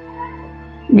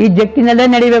ಈ ಜಗತ್ತಿನಲ್ಲೇ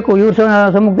ನಡಿಬೇಕು, ಇವ್ರ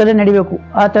ಸಮ್ಮುಖದಲ್ಲೇ ನಡಿಬೇಕು.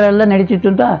 ಆ ಥರ ಎಲ್ಲ ನಡೀತಿತ್ತು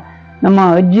ಅಂತ ನಮ್ಮ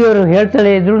ಅಜ್ಜಿಯವರು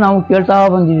ಹೇಳ್ತಲೇ ಇದ್ರು, ನಾವು ಕೇಳ್ತಾ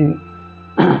ಬಂದಿದ್ದೀವಿ.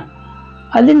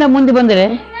 ಅಲ್ಲಿಂದ ಮುಂದೆ ಬಂದರೆ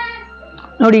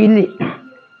ನೋಡಿ ಇಲ್ಲಿ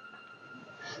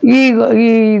ಈಗ ಈ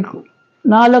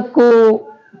 4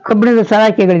 ಕಬ್ಬಿಣದ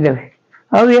ಸಲಾಕೆಗಳಿದ್ದಾವೆ.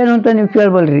 ಅವು ಏನು ಅಂತ ನೀವು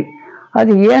ಕೇಳ್ಬಲ್ರಿ.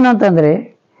 ಅದು ಏನು ಅಂತಂದರೆ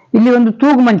ಇಲ್ಲಿ ಒಂದು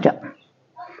ತೂಗು ಮಂಚ.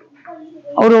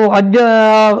 ಅವರು ಅಜ್ಜ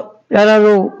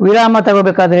ಯಾರಾದ್ರು ವಿರಾಮ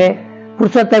ತಗೋಬೇಕಾದ್ರೆ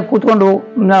ಪುರ್ಸತ್ತಾಗಿ ಕೂತ್ಕೊಂಡು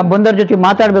ಬಂದವ್ರ ಜೊತೆ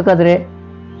ಮಾತಾಡಬೇಕಾದ್ರೆ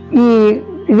ಈ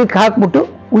ಇದಕ್ಕೆ ಹಾಕ್ಬಿಟ್ಟು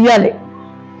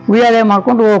ಉಯ್ಯಾಲೆ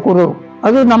ಮಾಡ್ಕೊಂಡು ಹೋಗೋರು.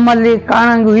 ಅದು ನಮ್ಮಲ್ಲಿ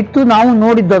ಕಾಣಂಗೂ ಇತ್ತು, ನಾವು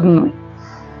ನೋಡಿದ್ದು ಅದನ್ನು.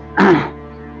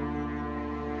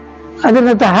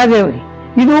 ಅದರಂತ ಹಾಗೆ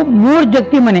ಇದು 3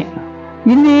 ಜಗತಿ ಮನೆ.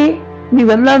 ಇಲ್ಲಿ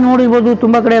ನೀವೆಲ್ಲ ನೋಡಿರ್ಬೋದು,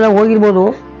 ತುಂಬ ಕಡೆ ಎಲ್ಲ ಹೋಗಿರ್ಬೋದು.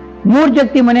 3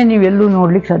 ಜಗತಿ ಮನೆ ನೀವೆಲ್ಲೂ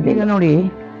ನೋಡ್ಲಿಕ್ಕೆ ಸಾಧ್ಯ ಇಲ್ಲ. ನೋಡಿ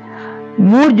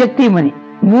 3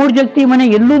 ಜಗತಿ ಮನೆ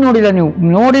ಎಲ್ಲೂ ನೋಡಿಲ್ಲ. ನೀವು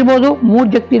ನೋಡಿರ್ಬೋದು, 3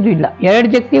 ಜಗತಿದು ಇಲ್ಲ. 2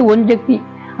 ಜಗತಿ 1 ಜಗತಿ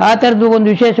ಆ ಥರದ್ದು ಒಂದು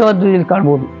ವಿಶೇಷವಾದ್ದು ಇಲ್ಲಿ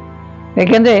ಕಾಣ್ಬೋದು.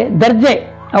 ಯಾಕೆಂದರೆ ದರ್ಜೆ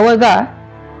ಅವಾಗ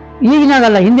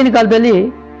ಈಗಿನಾಗಲ್ಲ, ಹಿಂದಿನ ಕಾಲದಲ್ಲಿ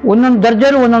ಒಂದೊಂದು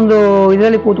ದರ್ಜೆರು ಒಂದೊಂದು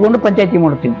ಇದರಲ್ಲಿ ಕೂತ್ಕೊಂಡು ಪಂಚಾಯತಿ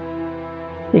ಮಾಡ್ತೀವಿ.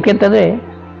 ಏಕೆಂತಂದರೆ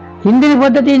ಹಿಂದಿನ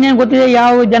ಪದ್ಧತಿ ಇನ್ನೇನು ಗೊತ್ತಿದೆ,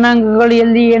 ಯಾವ ಜನಾಂಗಗಳು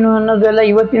ಎಲ್ಲಿ ಏನು ಅನ್ನೋದೆಲ್ಲ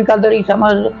ಇವತ್ತಿನ ಕಾಲದವ್ರಿಗೆ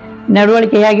ಸಮಾಜ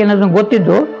ನಡವಳಿಕೆ ಹೇಗೆ ಅನ್ನೋದನ್ನು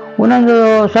ಗೊತ್ತಿದ್ದು ಒಂದೊಂದು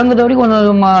ಸಂಘದವ್ರಿಗೆ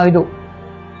ಒಂದೊಂದು ಇದು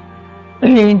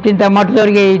ಇಂತಿಂಥ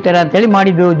ಮಠದವ್ರಿಗೆ ಈ ಥರ ಅಂತೇಳಿ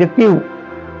ಮಾಡಿದ್ದು ಜಗ್ತೀವು.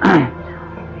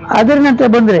 ಅದರ ನಂತರ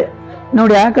ಬಂದರೆ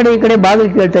ನೋಡಿ, ಆ ಕಡೆ ಈ ಕಡೆ ಬಾಗಿಲು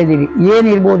ಕೇಳ್ತಾ ಇದ್ದೀರಿ,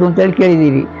 ಏನಿರ್ಬೋದು ಅಂತೇಳಿ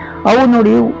ಕೇಳಿದ್ದೀರಿ. ಅವು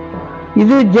ನೋಡಿ,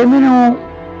 ಇದು ಜಮೀನು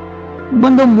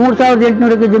ಬಂದು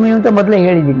 3800 ಜಮೀನು ಅಂತ ಮೊದಲೇ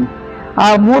ಹೇಳಿದ್ದೀನಿ. ಆ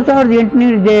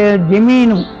 3800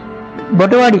 ಜಮೀನು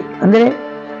ಬಟವಾಡಿ ಅಂದರೆ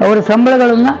ಅವರ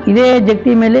ಸಂಬಳಗಳನ್ನು ಇದೇ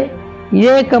ಜಗತಿ ಮೇಲೆ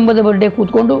ಇದೇ ಕಂಬದ ಬಡ್ಡೆ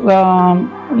ಕೂತ್ಕೊಂಡು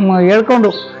ಎಳ್ಕೊಂಡು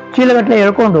ಚೀಲಗಟ್ಟಲೆ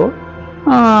ಎಳ್ಕೊಂಡು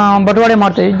ಬಟವಾಡೆ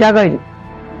ಮಾಡ್ತಾಯಿದ್ದ ಜಾಗ ಇದು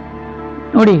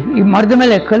ನೋಡಿ. ಈ ಮರದ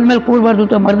ಮೇಲೆ, ಕಲ್ಲು ಮೇಲೆ ಕೂಡಬಾರ್ದು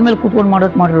ಅಂತ ಮರದ ಮೇಲೆ ಕೂತ್ಕೊಂಡು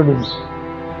ಮಾಡಿರೋದು ಇದು.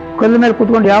 ಕಲ್ಲು ಮೇಲೆ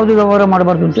ಕೂತ್ಕೊಂಡು ಯಾವುದು ವ್ಯವಹಾರ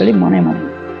ಮಾಡಬಾರ್ದು ಅಂತೇಳಿ ಮನೆ ಮಾಡಿ.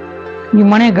 ಈ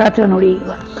ಮನೆ ಗಾತ್ರ ನೋಡಿ,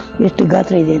 ಈಗ ಎಷ್ಟು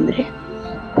ಗಾತ್ರ ಇದೆ ಅಂದರೆ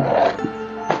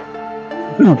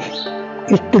ನೋಡಿ,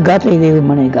 ಎಷ್ಟು ಗಾತ್ರ ಇದೆ ಈ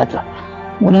ಮನೆ ಗಾತ್ರ.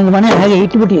 ಒಂದೊಂದು ಮನೆ ಹಾಗೆ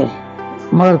ಇಟ್ಬಿಟ್ಟಿದ್ದಾರೆ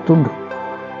ಮರದ ತುಂಡು.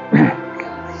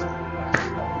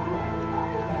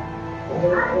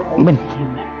 ಬನ್ನಿ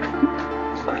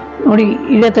ನೋಡಿ,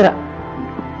 ಇದೇ ಥರ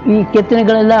ಈ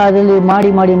ಕೆತ್ತನೆಗಳೆಲ್ಲ ಅದರಲ್ಲಿ ಮಾಡಿ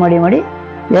ಮಾಡಿ ಮಾಡಿ ಮಾಡಿ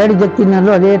 2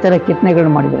 ಜಗತ್ತಿನಲ್ಲೂ ಅದೇ ಥರ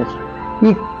ಕೆತ್ತನೆಗಳನ್ನು ಮಾಡಿದ್ದಾರೆ.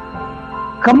 ಈ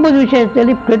ಕಂಬದ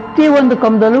ವಿಷಯದಲ್ಲಿ ಪ್ರತಿಯೊಂದು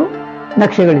ಕಂಬದಲ್ಲೂ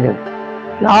ನಕ್ಷೆಗಳಿದ್ದಾವೆ.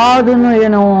 ಯಾವುದನ್ನು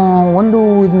ಏನು ಒಂದು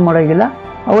ಇದು ಮಾಡೋಂಗಿಲ್ಲ,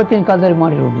 ಅವತ್ತಿನ ಕಾಲದಲ್ಲಿ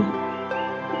ಮಾಡಿರೋದು.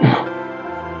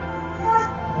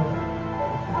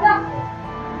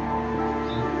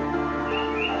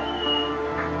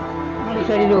 ನೋಡಿ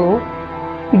ಸರ್,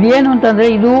 ಇದೇನು ಅಂತಂದರೆ,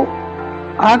 ಇದು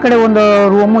ಆ ಕಡೆ ಒಂದು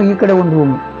ರೂಮು, ಈ ಕಡೆ ಒಂದು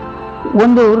ರೂಮು.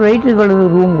 ಒಂದು ರೈತರುಗಳ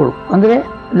ರೂಮ್ಗಳು ಅಂದರೆ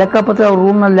ಲೆಕ್ಕಪತ್ರ ಅವ್ರ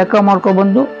ರೂಮ್ನಲ್ಲಿ ಲೆಕ್ಕ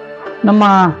ಮಾಡ್ಕೊಬಂದು ನಮ್ಮ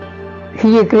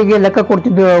ಎಕರೆಗೆ ಲೆಕ್ಕ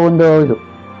ಕೊಡ್ತಿದ್ದ ಒಂದು ಇದು.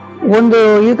 ಒಂದು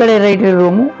ಈ ಕಡೆ ರೈತರ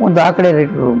ರೂಮು, ಒಂದು ಆ ಕಡೆ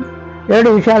ರೈತರ ರೂಮು,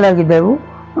 2 ವಿಶಾಲ ಆಗಿದ್ದವು.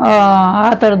 ಆ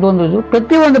ಥರದ್ದು ಒಂದು ಇದು.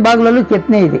 ಪ್ರತಿಯೊಂದು ಬಾಗಿಲಲ್ಲೂ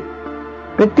ಕೆತ್ತನೆ ಇದೆ.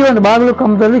 ಪ್ರತಿಯೊಂದು ಬಾಗಿಲು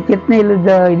ಕಂಬದಲ್ಲೂ ಕೆತ್ತನೆ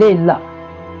ಇದೇ ಇಲ್ಲ.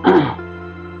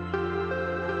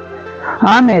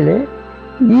 ಆಮೇಲೆ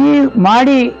ಈ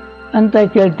ಮಾಡಿ ಅಂತ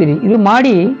ಕೇಳ್ತೀರಿ, ಇದು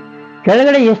ಮಾಡಿ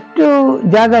ಕೆಳಗಡೆ ಎಷ್ಟು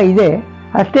ಜಾಗ ಇದೆ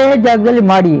ಅಷ್ಟೇ ಜಾಗದಲ್ಲಿ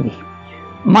ಮಾಡಿ ಇದೆ.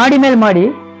 ಮಾಡಿ ಮೇಲೆ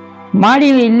ಮಾಡಿ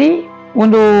ಇಲ್ಲಿ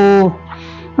ಒಂದು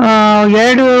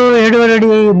 2-2.5 ಅಡಿ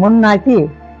ಮಣ್ಣು ಹಾಕಿ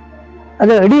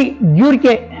ಅದರ ಅಡಿ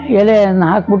ಜೂರಿಕೆ ಎಲೆಯನ್ನು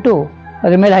ಹಾಕ್ಬಿಟ್ಟು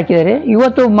ಅದ್ರ ಮೇಲೆ ಹಾಕಿದ್ದಾರೆ.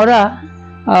 ಇವತ್ತು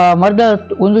ಮರದ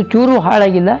ಒಂದು ಚೂರು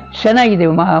ಹಾಳಾಗಿಲ್ಲ, ಚೆನ್ನಾಗಿದೆ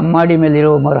ಮಾಡಿ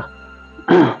ಮೇಲಿರೋ ಮರ.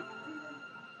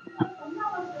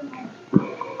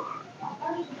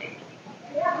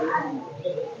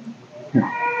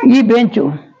 ಈ ಬೆಂಚು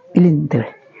ಇಲ್ಲಿ ನಿಂತೇವೆ,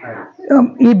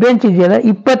 ಈ ಬೆಂಚ್ ಇದೆಯಲ್ಲ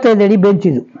 25 ಅಡಿ ಬೆಂಚ್.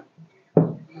 ಇದು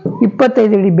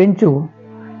 25 ಅಡಿ ಬೆಂಚು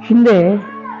ಹಿಂದೆ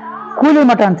ಕೂಲಿ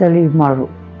ಮಠ ಅಂತ ಹೇಳಿ ಮಾಡೋರು.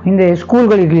 ಹಿಂದೆ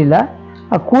ಸ್ಕೂಲ್ಗಳಿರಲಿಲ್ಲ,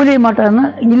 ಆ ಕೂಲಿ ಮಠನ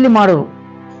ಇಲ್ಲಿ ಮಾಡೋರು.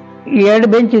 2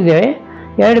 ಬೆಂಚ್ ಇದೆ,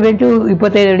 2 ಬೆಂಚು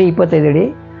 25 ಅಡಿ.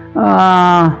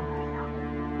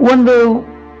 ಒಂದು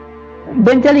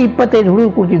ಬೆಂಚಲ್ಲಿ 25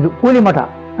 ಹುಡುಗರು ಕೂತಿದ್ದು ಕೂಲಿ ಮಠ,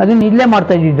 ಅದನ್ನು ಇಲ್ಲೇ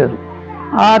ಮಾಡ್ತಾ ಇದ್ದಿದ್ದು.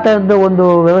 ಆ ಥರದ್ದು ಒಂದು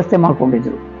ವ್ಯವಸ್ಥೆ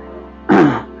ಮಾಡ್ಕೊಂಡಿದ್ರು.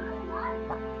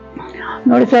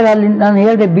 ನೋಡಿ ಸರ್, ಅಲ್ಲಿ ನಾನು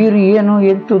ಹೇಳಿದೆ ಬೀರು ಏನು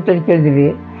ಎತ್ತು ಅಂತ ಕೇಳಿದ್ವಿ.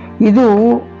 ಇದು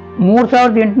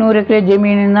 3800 ಎಕರೆ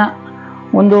ಜಮೀನಿನ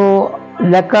ಒಂದು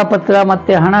ಲೆಕ್ಕಪತ್ರ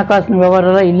ಮತ್ತು ಹಣಕಾಸಿನ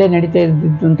ವ್ಯವಹಾರ ಇಲ್ಲೇ ನಡೀತಾ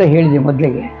ಇದ್ದಿದ್ದು ಅಂತ ಹೇಳಿದೆ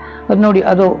ಮೊದಲಿಗೆ. ಅದು ನೋಡಿ,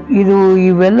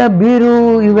 ಇವೆಲ್ಲ ಬೀರು,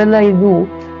 ಇವೆಲ್ಲ ಇದು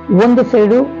ಒಂದು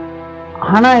ಸೈಡು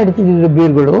ಹಣ ಇಡ್ತಿದ್ದು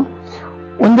ಬೀರುಗಳು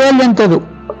ಒಂದೇ ಲೆಂಥದು.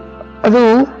 ಅದು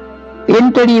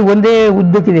 8 ಅಡಿ ಒಂದೇ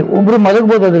ಉದ್ದಕ್ಕಿದೆ, ಒಬ್ಬರು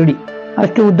ಮಲಗ್ಬೋದು ಅದರಡಿ,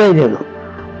 ಅಷ್ಟು ಉದ್ದ ಇದೆ ಅದು.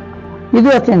 ಇದು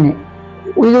ಅಷ್ಟೇನೆ.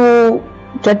 ಇದು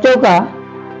ಚಚ್ಚೌಕ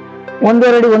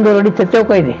 1.5 ಅಡಿ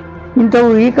ಚಚ್ಚೌಕ ಇದೆ. ಇಂಥವು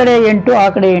ಈ ಕಡೆ 8, ಆ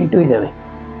ಕಡೆ 8 ಇದ್ದಾವೆ.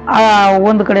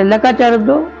 ಒಂದು ಕಡೆ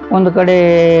ಲೆಕ್ಕಾಚಾರದ್ದು, ಒಂದು ಕಡೆ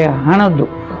ಹಣದ್ದು.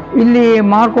 ಇಲ್ಲಿ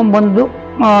ಮಾಡ್ಕೊಂಡ್ಬಂದು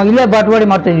ಇಲ್ಲೇ ಬಾಟವಾಡಿ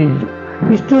ಮಾಡ್ತಾ ಇದ್ದಿದ್ದು.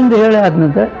 ಇಷ್ಟೊಂದು ಹೇಳಿ ಆದ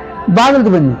ನಂತರ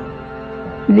ಬಾಗಿಲ್ದು ಬನ್ನಿ.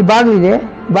 ಇಲ್ಲಿ ಬಾಗಿಲಿದೆ.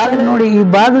 ಬಾಗಿಲು ನೋಡಿ, ಈ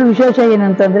ಬಾಗಿಲು ವಿಶೇಷ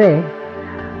ಏನಂತಂದರೆ,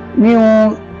 ನೀವು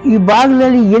ಈ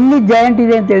ಬಾಗಿಲಲ್ಲಿ ಎಲ್ಲಿ ಜಾಯಿಂಟ್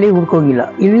ಇದೆ ಅಂತೇಳಿ ಹುಡ್ಕೋಗಿಲ್ಲ.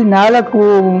 ಇಲ್ಲಿ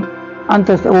 4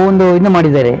 ಅಂತಸ್ತು ಒಂದು ಇದು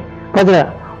ಮಾಡಿದ್ದಾರೆ ಪದರ,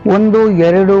 1,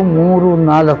 2, 3,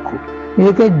 4.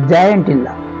 ಇದಕ್ಕೆ ಜಾಯಿಂಟ್ ಇಲ್ಲ.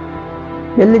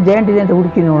 ಎಲ್ಲಿ ಜಾಯಿಂಟ್ ಇದೆ ಅಂತ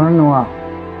ಹುಡುಕಿ ನೋಡೋಣ,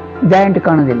 ಜಾಯಿಂಟ್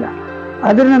ಕಾಣೋದಿಲ್ಲ.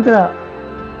 ಅದರ ನಂತರ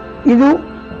ಇದು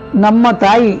ನಮ್ಮ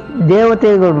ತಾಯಿ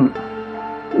ದೇವತೆಗಳು,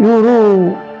 ಇವರು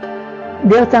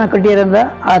ದೇವಸ್ಥಾನ ಕಟ್ಟಿರೋದ್ರಿಂದ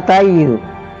ಆ ತಾಯಿ ಇದು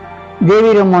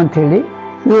ದೇವಿರಮ್ಮ ಅಂಥೇಳಿ.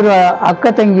 ಇವರ ಅಕ್ಕ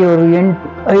ತಂಗಿಯವರು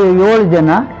 7 ಜನ.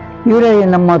 ಇವರೇ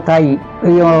ನಮ್ಮ ತಾಯಿ,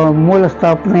 ಮೂಲ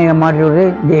ಸ್ಥಾಪನೆ ಮಾಡಿರೋದೇ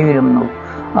ದೇವಿರಮ್ಮನವರು.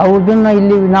 ಅವ್ರದನ್ನು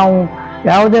ಇಲ್ಲಿ ನಾವು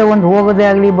ಯಾವುದೇ ಒಂದು ಹೋಗೋದೇ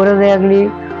ಆಗಲಿ, ಬರೋದೇ ಆಗಲಿ,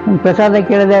 ಒಂದು ಪ್ರಸಾದ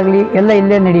ಕೇಳೋದೇ ಆಗಲಿ ಎಲ್ಲ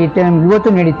ಇಲ್ಲೇ ನಡೆಯುತ್ತೆ. ನಮ್ಗೆ ಇವತ್ತು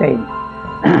ನಡೀತಾ ಇದೆ.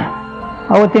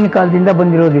 ಅವತ್ತಿನ ಕಾಲದಿಂದ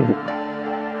ಬಂದಿರೋದು ಇದು.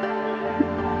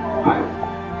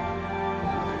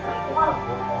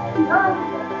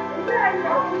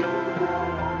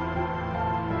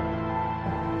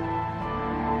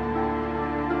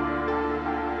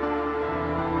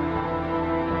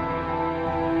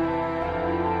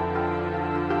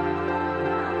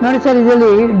 ನೋಡಿ ಸರ್, ಇದರಲ್ಲಿ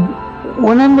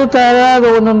ಒಂದೊಂದು ಥರದ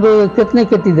ಒಂದೊಂದು ಕೆತ್ತನೆ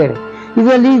ಕೆತ್ತಿದ್ದಾರೆ.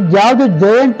 ಇದರಲ್ಲಿ ಯಾವುದು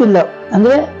ಜಾಯಿಂಟ್ ಇಲ್ಲ.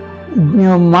 ಅಂದರೆ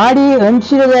ಮಾಡಿ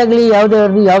ಅಂಟಿಸಿರೋದಾಗಲಿ ಯಾವುದೇ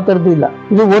ಯಾವ ಥರದ್ದು ಇಲ್ಲ.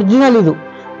 ಇದು ಒರಿಜಿನಲ್. ಇದು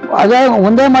ಅದೇ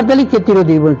ಒಂದೇ ಮರದಲ್ಲಿ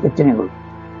ಕೆತ್ತಿರೋದು ಈ ಕೆತ್ತನೆಗಳು.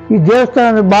 ಈ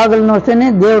ದೇವಸ್ಥಾನದ ಬಾಗಿಲನ್ನು ಅಷ್ಟೇ,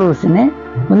 ದೇವರು ಅಷ್ಟೇ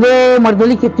ಒಂದೇ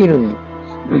ಮರದಲ್ಲಿ ಕೆತ್ತಿರೋದು.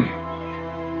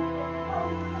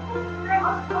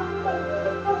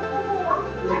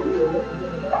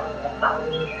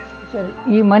 ಸರಿ,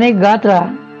 ಈ ಮನೆ ಗಾತ್ರ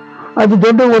ಅದು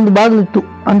ದೊಡ್ಡ ಒಂದು ಬಾಗಿಲಿತ್ತು.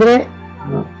 ಅಂದರೆ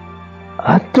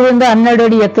 10 ರಿಂದ 12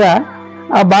 ಅಡಿ ಎತ್ತರ.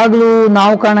 ಆ ಬಾಗಿಲು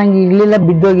ನಾವು ಕಾಣಂಗೆ ಇರಲಿಲ್ಲ,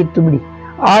 ಬಿದ್ದೋಗಿತ್ತು ಬಿಡಿ.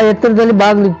 ಆ ಎತ್ತರದಲ್ಲಿ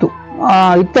ಬಾಗಿಲಿತ್ತು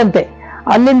ಇತ್ತಂತೆ.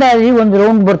 ಅಲ್ಲಿಂದ ಅಲ್ಲಿ ಒಂದು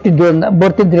ರೌಂಡ್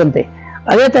ಬರ್ತಿದ್ರಂತೆ.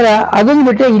 ಅದೇ ಥರ ಅದನ್ನು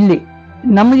ಬಿಟ್ಟರೆ ಇಲ್ಲಿ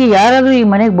ನಮಗೆ ಯಾರಾದರೂ ಈ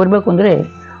ಮನೆಗೆ ಬರಬೇಕು ಅಂದರೆ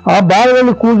ಆ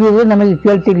ಬಾಗಿಲಲ್ಲಿ ಕೂಗಿದ್ರೆ ನಮಗೆ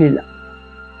ಕೇಳ್ತಿರ್ಲಿಲ್ಲ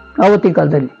ಆವತ್ತಿನ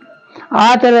ಕಾಲದಲ್ಲಿ. ಆ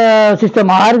ಥರ ಸಿಸ್ಟಮ್.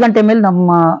 6 ಗಂಟೆ ಮೇಲೆ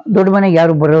ನಮ್ಮ ದೊಡ್ಡ ಮನೆಗೆ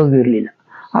ಯಾರು ಬರೋಗಿರಲಿಲ್ಲ.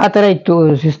 ಆ ಥರ ಇತ್ತು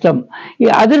ಸಿಸ್ಟಮ್.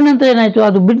 ಅದ್ರ ನಂತರ ಏನಾಯಿತು,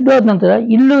 ಅದು ಬಿದ್ದೋದ ನಂತರ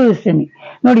ಇಲ್ಲೂ ಇರ್ತೇನೆ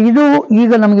ನೋಡಿ. ಇದು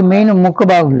ಈಗ ನಮಗೆ ಮೇನ್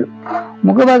ಮುಖಬಾಗಿಲು.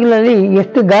 ಮುಖಬಾಗಿಲಲ್ಲಿ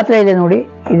ಎಷ್ಟು ಗಾತ್ರ ಇದೆ ನೋಡಿ.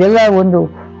 ಇದೆಲ್ಲ ಒಂದು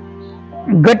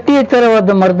ಗಟ್ಟಿ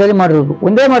ಎತ್ತರವಾದ ಮರದಲ್ಲಿ ಮಾಡಿರೋದು,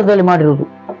 ಒಂದೇ ಮರದಲ್ಲಿ ಮಾಡಿರೋದು.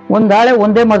 ಒಂದು ಹಾಳೆ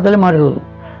ಒಂದೇ ಮರದಲ್ಲಿ ಮಾಡಿರೋದು.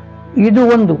 ಇದು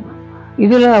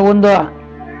ಇದೆಲ್ಲ ಒಂದು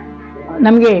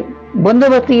ನಮಗೆ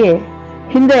ಬಂದೋಬಸ್ತಿಗೆ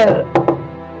ಹಿಂದೆ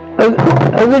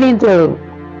ಅಗಡಿ ಅಂತ ಹೇಳೋದು.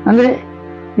 ಅಂದರೆ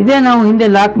ಇದೇ ನಾವು ಹಿಂದೆ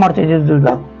ಲಾಕ್ ಮಾಡ್ತಾ ಇದ್ದಿದ್ದು.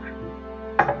 ಲಾಕ್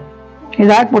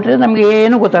ಇದು ಹಾಕ್ಬಿಟ್ರೆ ನಮಗೆ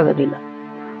ಏನೂ ಗೊತ್ತಾಗೋದಿಲ್ಲ.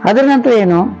 ಅದರ ನಂತರ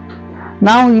ಏನು,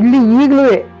 ನಾವು ಇಲ್ಲಿ ಈಗಲೂ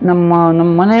ನಮ್ಮ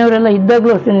ಮನೆಯವರೆಲ್ಲ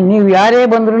ಇದ್ದಾಗಲೂ ಅಷ್ಟೇ, ನೀವು ಯಾರೇ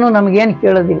ಬಂದ್ರೂ ನಮಗೇನು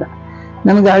ಕೇಳೋದಿಲ್ಲ.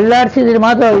 ನಮಗೆ ಅಳ್ಳಾಡಿಸಿದ್ರೆ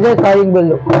ಮಾತ್ರ ಇದೇ ಕಾಲಿಂಗ್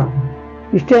ಬೆಲ್ಲು.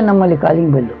 ಇಷ್ಟೇ ನಮ್ಮಲ್ಲಿ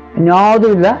ಕಾಲಿಂಗ್ ಬೆಲ್ಲು, ಇನ್ಯಾವುದೂ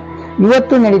ಇಲ್ಲ.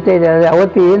 ಇವತ್ತು ನಡೀತಾ ಇದೆ.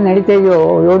 ಅವತ್ತು ಏನು ನಡೀತಾ ಇದೆಯೋ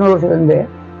 700 ವರ್ಷದ ಹಿಂದೆ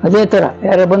ಅದೇ ಥರ.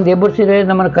 ಯಾರು ಬಂದು ಎಬ್ಬರಿಸಿದ್ರೆ,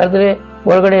 ನಮ್ಮನ್ನು ಕರೆದ್ರೆ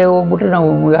ಒಳಗಡೆ ಹೋಗ್ಬಿಟ್ರೆ ನಾವು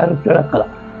ಯಾರು ಕೇಳಕ್ಕಲ್ಲ.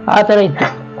 ಆ ಥರ ಇತ್ತು,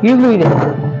 ಈಗಲೂ ಇದೆ.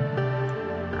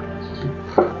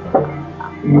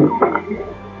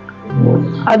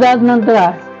 ಅದಾದ ನಂತರ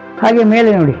ಹಾಗೆ ಮೇಲೆ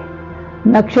ನೋಡಿ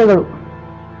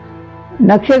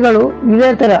ನಕ್ಷೆಗಳು ಇದೇ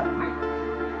ಥರ.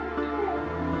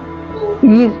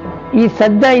 ಈ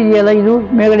ಸದ್ದ ಇದೆಯಲ್ಲ, ಇದು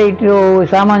ಮೇಲ್ಗಡೆ ಇಟ್ಟಿರೋ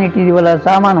ಸಾಮಾನು ಇಟ್ಟಿದ್ದೀವಲ್ಲ,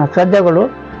 ಸಜ್ಜಗಳು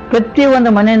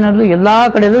ಪ್ರತಿಯೊಂದು ಮನೆಯಲ್ಲೂ ಎಲ್ಲ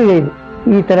ಕಡೆಯಲ್ಲೂ ಇದೆ.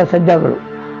 ಈ ಥರ ಸಜ್ಜಗಳು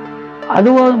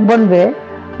ಅದು ಬಂದರೆ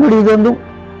ನೋಡಿ, ಇದೊಂದು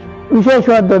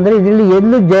ವಿಶೇಷವಾದ್ದು ಅಂದರೆ ಇದರಲ್ಲಿ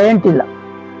ಎಲ್ಲೂ ಜಾಯಿಂಟ್ ಇಲ್ಲ,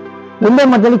 ಒಂದೇ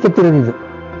ಮರದಲ್ಲಿ ಕೆತ್ತಿರೋದು. ಇದು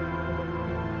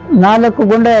 4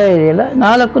 ಗೊಂಡ ಇದೆಯಲ್ಲ,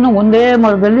 4 ಒಂದೇ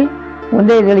ಮರದಲ್ಲಿ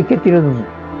ಒಂದೇ ಇದರಲ್ಲಿ ಕೆತ್ತಿರೋದು.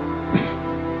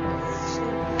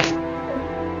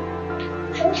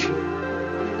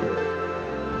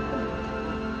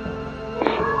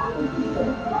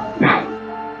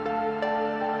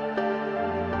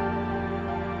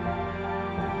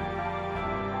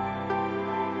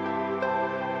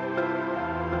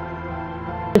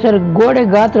 ಸರ್, ಗೋಡೆ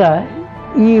ಗಾತ್ರ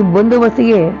ಈ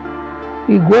ಬಂದೋಬಸ್ತಿಗೆ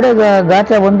ಈ ಗೋಡೆ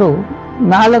ಗಾತ್ರ ಒಂದು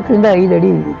 4 ರಿಂದ 5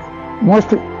 ಅಡಿ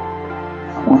ಮೋಸ್ಟ್ಲಿ.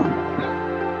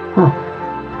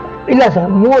 ಇಲ್ಲ ಸರ್,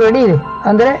 3 ಅಡಿ ಇದೆ.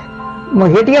 ಅಂದರೆ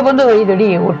ಹೆಟ್ಟಿಗೆ ಬಂದು 5 ಅಡಿ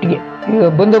ಒಟ್ಟಿಗೆ ಈಗ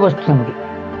ಬಂದೋಬಸ್ತು ನಮಗೆ.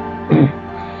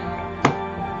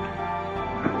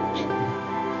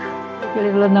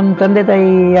 ಕೇಳಿಲ್ಲ, ನಮ್ಮ ತಂದೆ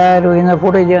ತಾಯಿ ಯಾರು ಏನಾದ್ರು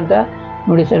ಫೋಟೋ ಇದೆಯಾ ಅಂತ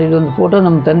ನೋಡಿ ಸರ್. ಇದೊಂದು ಫೋಟೋ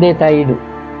ನಮ್ಮ ತಂದೆ ತಾಯಿದು.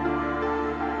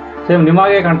 ಸೇಮ್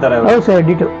ನಿಮಗೆ ಕಾಣ್ತಾರೆ? ಹೌದು ಸರ್,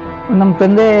 ಡಿಟೋ. ನಮ್ಮ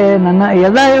ತಂದೆ ನನ್ನ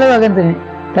ಎಲ್ಲ ಹೇಳೋದು ಹಾಗಂತಾನೆ,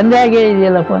 ತಂದೆ ಹಾಗೆ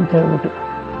ಇದೆಯಲ್ಲಪ್ಪ ಅಂತ ಹೇಳ್ಬಿಟ್ಟು.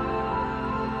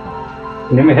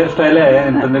 ನಿಮ್ಮ ಹೇರ್ ಸ್ಟೈಲೇ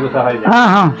ನಿಮ್ಮ ತಂದೆಗೂ ಸಹ ಇದೆ?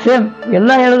 ಹಾಂ, ಸೇಮ್ ಎಲ್ಲ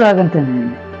ಹೇಳೋದು ಹಾಗಂತಾನೆ.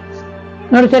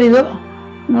 ನೋಡಿ ಸರ್, ಇದು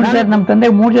ನೋಡಿ ಸರ್, ನಮ್ಮ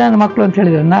ತಂದೆಗೆ 3 ಜನ ಮಕ್ಕಳು ಅಂತ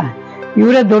ಹೇಳಿದ್ರನ್ನ,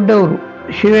 ಇವರೇ ದೊಡ್ಡವರು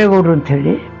ಶಿವೇಗೌಡರು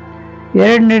ಅಂಥೇಳಿ,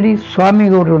 2ನೇಡಿ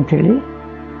ಸ್ವಾಮಿಗೌಡರು ಅಂಥೇಳಿ,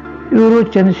 ಇವರು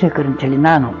ಚಂದ್ರಶೇಖರ್ ಅಂಥೇಳಿ,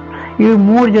 ನಾನು. ಇವರು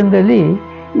 3 ಜನದಲ್ಲಿ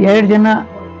 2 ಜನ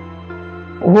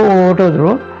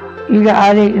ಹೊರಟೋದ್ರು. ಈಗ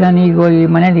ನಾನೀಗ ಈ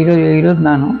ಮನೇಲಿ ಇರೋದು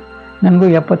ನನಗೂ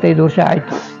 75 ವರ್ಷ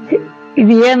ಆಯಿತು.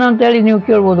 ಇದು ಏನು ಅಂತೇಳಿ ನೀವು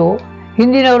ಕೇಳ್ಬೋದು.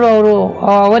 ಹಿಂದಿನವರು ಅವರು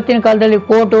ಅವತ್ತಿನ ಕಾಲದಲ್ಲಿ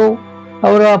ಕೋಟು,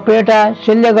 ಅವರ ಪೇಟ,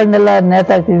 ಶಲ್ಯಗಳನ್ನೆಲ್ಲ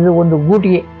ನೇತಾಕ್ತಿದ್ದು ಒಂದು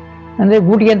ಗೂಟಿಗೆ, ಅಂದರೆ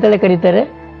ಗೂಟಿಗೆ ಅಂತಲೇ ಕರೀತಾರೆ.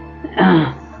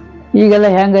 ಈಗೆಲ್ಲ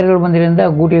ಹ್ಯಾಂಗರ್ಗಳು ಬಂದಿರೋದ್ರಿಂದ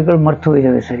ಗೂಟಿಗೆಗಳು ಮರ್ತು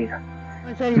ಹೋಗಿದ್ದಾವೆ ಸರ್. ಈಗ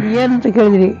ಸರ್, ಇದು ಏನಂತ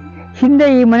ಕೇಳಿದ್ರಿ, ಹಿಂದೆ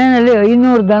ಈ ಮನೆಯಲ್ಲಿ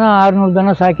 500 ದನ 600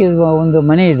 ದನ ಸಾಕಿದ ಒಂದು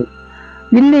ಮನೆ ಇದು.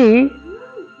 ಇಲ್ಲಿ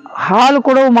ಹಾಲು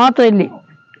ಕೊಡೋವು ಮಾತ್ರ. ಇಲ್ಲಿ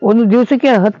ಒಂದು ದಿವಸಕ್ಕೆ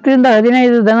 10 ರಿಂದ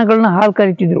 15 ದನಗಳನ್ನ ಹಾಲು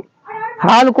ಕರಿತಿದ್ರು.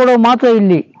 ಹಾಲು ಕೊಡೋ ಮಾತ್ರ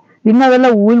ಇಲ್ಲಿ. ಇನ್ನವೆಲ್ಲ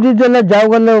ಉಳಿದಿದ್ದೆಲ್ಲ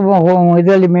ಜಾವಗಲ್ಲ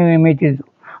ಇದರಲ್ಲಿ ಮೇಯ್ತಿದ್ರು.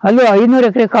 ಅಲ್ಲೂ 500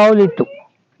 ಎಕರೆ ಕಾವಲು ಇತ್ತು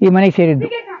ಈ ಮನೆಗೆ ಸೇರಿದ್ದು.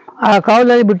 ಆ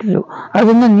ಕಾವಲಲ್ಲಿ ಬಿಟ್ಟಿದ್ರು.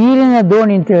 ಅದನ್ನು ನೀರಿನ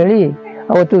ದೋಣಿ ಅಂತ ಹೇಳಿ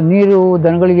ಅವತ್ತು ನೀರು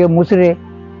ದನಗಳಿಗೆ ಮುಸುರೆ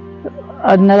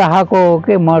ಅದನ್ನೆಲ್ಲ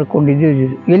ಹಾಕೋಕೆ ಮಾಡ್ಕೊಂಡಿದ್ದೀವಿ.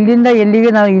 ಎಲ್ಲಿಂದ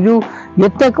ಎಲ್ಲಿಗೆ ನಾವು ಇದು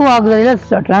ಎತ್ತಕ್ಕೂ ಆಗೋದಿಲ್ಲ,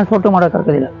 ಟ್ರಾನ್ಸ್ಪೋರ್ಟು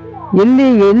ಮಾಡೋಕ್ಕಾಗೋದಿಲ್ಲ.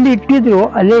 ಎಲ್ಲಿ ಇಟ್ಟಿದ್ರು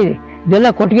ಅಲ್ಲೇ ಇದೆ. ಇದೆಲ್ಲ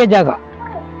ಕೊಟ್ಟಿಗೆ ಜಾಗ,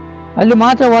 ಅಲ್ಲಿ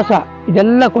ಮಾತ್ರ ವಾಸ.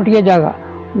 ಇದೆಲ್ಲ ಕೊಟ್ಟಿಗೆ ಜಾಗ,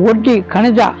 ಒಡ್ಡಿ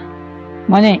ಕಣಜ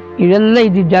ಮನೆ ಇದೆಲ್ಲ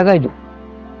ಇದ್ದಿದ್ದ ಜಾಗ ಇದು.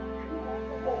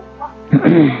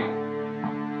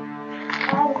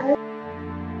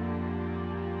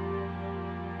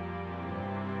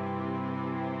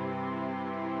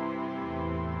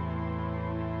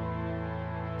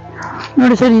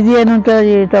 ನೋಡಿ ಸರ್, ಇದೇನು ಅಂತ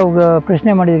ತಾವು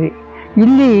ಪ್ರಶ್ನೆ ಮಾಡಿದ್ರಿ.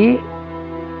 ಇಲ್ಲಿ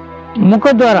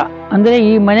ಮುಖದ್ವಾರ ಅಂದರೆ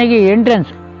ಈ ಮನೆಗೆ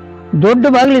ಎಂಟ್ರೆನ್ಸ್ ದೊಡ್ಡ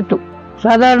ಬಾಗಿಲಿತ್ತು.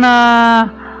 ಸಾಧಾರಣ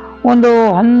ಒಂದು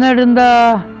 12ರಿಂದ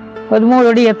 13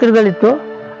 ಅಡಿ ಎತ್ತರದಲ್ಲಿತ್ತು.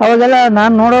 ಅವಾಗೆಲ್ಲ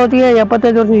ನಾನು ನೋಡೋ ಹೊತ್ತಿಗೆ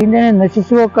 75 ವರ್ಷ ಹಿಂದೆನೇ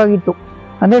ನಶಿಸುವಕ್ಕಾಗಿತ್ತು.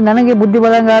 ಅಂದರೆ ನನಗೆ ಬುದ್ಧಿ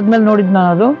ಬದಂಗ ಆದಮೇಲೆ ನೋಡಿದ್ದು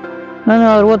ನಾನು ಅದು. ನಾನು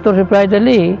 60 ವರ್ಷ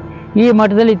ಪ್ರಾಯದಲ್ಲಿ ಈ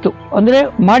ಮಠದಲ್ಲಿ ಇತ್ತು. ಅಂದರೆ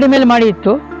ಮಾಡಿ ಮೇಲೆ ಮಾಡಿ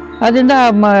ಇತ್ತು. ಅದರಿಂದ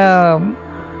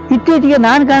ಇತ್ತೀಚೆಗೆ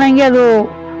ನಾನು ಕಾಣಂಗೆ ಅದು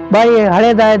ಬಾಯಿ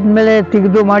ಹಳೇದಾದ್ಮೇಲೆ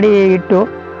ತೆಗೆದು ಮಾಡಿ ಇಟ್ಟು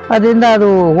ಅದರಿಂದ ಅದು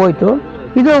ಹೋಯಿತು.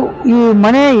 ಇದು ಈ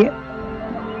ಮನೆ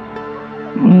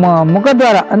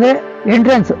ಮುಖದ್ವಾರ ಅಂದರೆ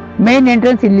ಎಂಟ್ರೆನ್ಸ್, ಮೇನ್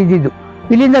ಎಂಟ್ರೆನ್ಸ್ ಇಲ್ಲಿದ್ದು.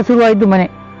 ಇಲ್ಲಿಂದ ಶುರುವಾಯಿತು ಮನೆ.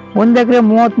 1 ಎಕರೆ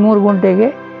 33 ಗುಂಟೆಗೆ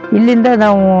ಇಲ್ಲಿಂದ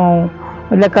ನಾವು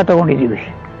ಲೆಕ್ಕ ತಗೊಂಡಿದ್ದೀವಿ.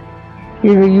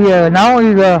 ಈಗ ನಾವು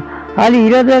ಈಗ ಅಲ್ಲಿ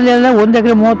ಇರೋದ್ರಲ್ಲೆಲ್ಲ 1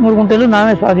 ಎಕರೆ 33 ಗುಂಟೆಲ್ಲೂ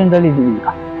ನಾವೇ ಸ್ವಾಧೀನದಲ್ಲಿದ್ದೀವಿ. ಈಗ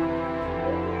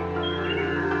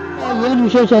ಏನು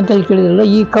ವಿಶೇಷ ಅಂತ ಹೇಳಿ ಕೇಳಿದ್ರಲ್ಲ,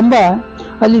 ಈ ಕಂಬ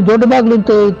ಅಲ್ಲಿ ದೊಡ್ಡ ಬಾಗಿಲು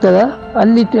ಅಂತ ಇತ್ತಲ್ಲ,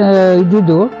 ಅಲ್ಲಿ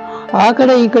ಇದ್ದಿದ್ದು. ಆ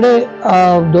ಕಡೆ ಈ ಕಡೆ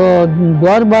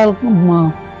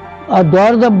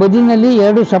ದ್ವಾರದ ಬದಿನಲ್ಲಿ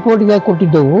 2 ಸಪೋರ್ಟ್ಗೆ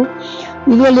ಕೊಟ್ಟಿದ್ದವು.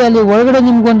 ಇದರಲ್ಲಿ ಅಲ್ಲಿ ಒಳಗಡೆ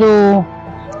ನಿಮ್ಗೊಂದು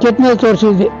ಕೆತ್ತನೆ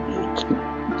ತೋರಿಸಿದೆ,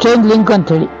 ಚೈನ್ ಲಿಂಕ್ ಅಂತ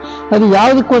ಹೇಳಿ. ಅದು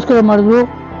ಯಾವುದಕ್ಕೋಸ್ಕರ ಮಾಡಿದ್ರು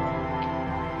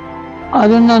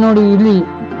ಅದನ್ನ ನೋಡಿ. ಇಲ್ಲಿ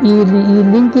ಈ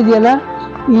ಲಿಂಕ್ ಇದೆಯಲ್ಲ,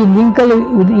 ಈ ಲಿಂಕಲ್ಲಿ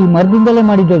ಈ ಮರದಿಂದಲೇ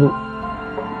ಮಾಡಿದ್ದು.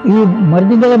 ಈ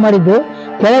ಮರದಿಂದಲೇ ಮಾಡಿದ್ದು.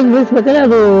 ಕೆಳಗೆ ಇಳಿಸ್ಬೇಕಾದ್ರೆ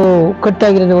ಅದು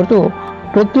ಕಟ್ಟಾಗಿರೋದು ಹೊರತು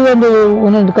ಪ್ರತಿಯೊಂದು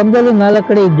ಒಂದೊಂದು ಕಂಬದಲ್ಲೂ 4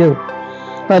 ಕಡೆ ಇದ್ದವು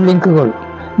ಆ ಲಿಂಕ್ಗಳು.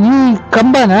 ಈ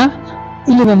ಕಂಬನ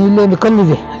ಇಲ್ಲಿ ಒಂದು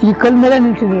ಕಲ್ಲಿದೆ, ಈ ಕಲ್ಲು ಮೇಲೆ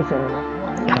ನಿಲ್ಸಿದ್ರು ಸರ್.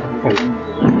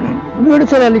 ನೋಡಿ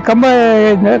ಸರ್, ಅಲ್ಲಿ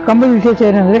ಕಂಬದ ವಿಶೇಷ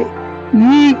ಏನಂದ್ರೆ,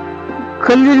 ಈ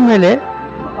ಕಲ್ಲಿನ ಮೇಲೆ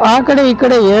ಆ ಕಡೆ ಈ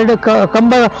ಕಡೆ 2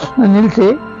 ಕಂಬ ನಿಲ್ಲಿಸಿ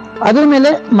ಅದ್ರ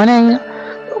ಮೇಲೆ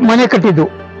ಮನೆ ಕಟ್ಟಿದ್ದು.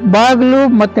 ಬಾಗಿಲು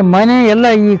ಮತ್ತೆ ಮನೆ ಎಲ್ಲ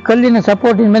ಈ ಕಲ್ಲಿನ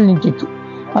ಸಪೋರ್ಟಿನ ಮೇಲೆ ನಿಂತಿತ್ತು.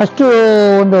 ಅಷ್ಟು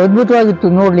ಒಂದು ಅದ್ಭುತವಾಗಿತ್ತು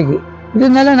ನೋಡ್ಲಿಕ್ಕೆ.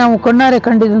 ಇದನ್ನೆಲ್ಲ ನಾವು ಕಣ್ಣಾರೆ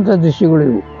ಕಂಡಿದ್ದಂಥ ದೃಶ್ಯಗಳು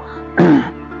ಇವು.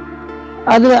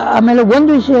 ಆದರೆ ಆಮೇಲೆ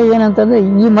ಒಂದು ವಿಷಯ ಏನಂತಂದ್ರೆ,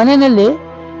 ಈ ಮನೆಯಲ್ಲಿ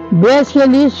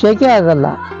ಬೇಸಿಗೆಯಲ್ಲಿ ಸೆಕೆ ಆಗಲ್ಲ,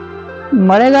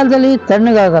 ಮಳೆಗಾಲದಲ್ಲಿ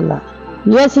ತಣ್ಣಗಾಗಲ್ಲ.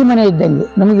 ಎ ಸಿ ಮನೆ ಇದ್ದಂಗೆ.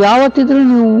 ನಮ್ಗೆ ಯಾವತ್ತಿದ್ರೂ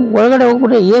ನೀವು ಒಳಗಡೆ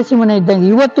ಹೋಗ್ಬಿಟ್ರೆ ಎ ಸಿ ಮನೆ ಇದ್ದಂಗೆ.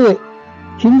 ಇವತ್ತು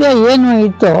ಹಿಂದೆ ಏನು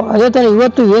ಇತ್ತೋ ಅದೇ ಥರ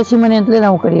ಇವತ್ತು ಎ ಸಿ ಮನೆ ಅಂತಲೇ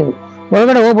ನಾವು ಕರೆಯೋದು.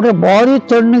 ಒಳಗಡೆ ಹೋಗ್ಬಿಟ್ರೆ ಭಾರಿ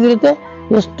ತಣ್ಣಗಿರುತ್ತೆ,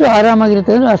 ಎಷ್ಟು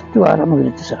ಆರಾಮಾಗಿರುತ್ತೆ ಅಂದರೆ ಅಷ್ಟು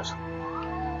ಆರಾಮಾಗಿರುತ್ತೆ ಸರ್.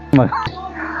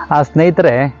 ಆ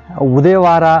ಸ್ನೇಹಿತರೆ,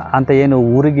 ಉದಯವಾರ ಅಂತ ಏನು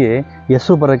ಊರಿಗೆ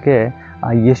ಹೆಸರು ಬರೋಕ್ಕೆ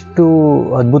ಎಷ್ಟು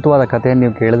ಅದ್ಭುತವಾದ ಕಥೆಯನ್ನು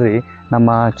ನೀವು ಕೇಳಿದ್ರಿ.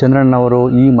 ನಮ್ಮ ಚಂದ್ರಣ್ಣವರು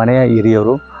ಈ ಮನೆಯ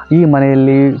ಹಿರಿಯವರು. ಈ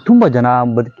ಮನೆಯಲ್ಲಿ ತುಂಬ ಜನ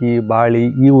ಬದುಕಿ ಬಾಳಿ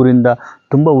ಈ ಊರಿಂದ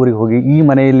ತುಂಬ ಊರಿಗೆ ಹೋಗಿ ಈ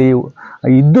ಮನೆಯಲ್ಲಿ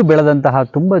ಇದ್ದು ಬೆಳೆದಂತಹ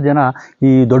ತುಂಬ ಜನ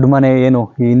ಈ ದೊಡ್ಡ ಮನೆ ಏನು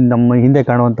ನಮ್ಮ ಹಿಂದೆ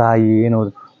ಕಾಣುವಂತಹ ಈ ಏನು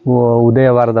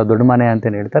ಉದಯವಾರದ ದೊಡ್ಡ ಮನೆ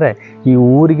ಅಂತೇನು ಹೇಳ್ತಾರೆ, ಈ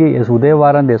ಊರಿಗೆ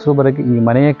ಉದಯವಾರ ಅಂತ ಹೆಸರು ಬರೋಕ್ಕೆ ಈ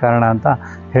ಮನೆಯೇ ಕಾರಣ ಅಂತ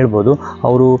ಹೇಳ್ಬೋದು.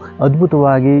 ಅವರು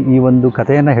ಅದ್ಭುತವಾಗಿ ಈ ಒಂದು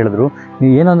ಕಥೆಯನ್ನು ಹೇಳಿದ್ರು.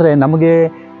 ಏನಂದರೆ, ನಮಗೆ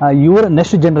ಇವರ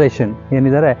ನೆಕ್ಸ್ಟ್ ಜನ್ರೇಷನ್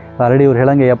ಏನಿದ್ದಾರೆ ಆಲ್ರೆಡಿ ಇವ್ರು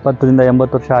ಹೇಳಂಗೆ 70ರಿಂದ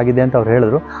 80 ವರ್ಷ ಆಗಿದೆ ಅಂತ ಅವ್ರು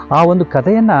ಹೇಳಿದ್ರು. ಆ ಒಂದು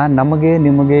ಕಥೆಯನ್ನು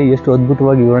ನಿಮಗೆ ಎಷ್ಟು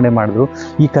ಅದ್ಭುತವಾಗಿ ವಿವರಣೆ ಮಾಡಿದ್ರು.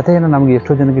 ಈ ಕಥೆಯನ್ನು ನಮಗೆ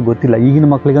ಎಷ್ಟೋ ಜನಕ್ಕೆ ಗೊತ್ತಿಲ್ಲ. ಈಗಿನ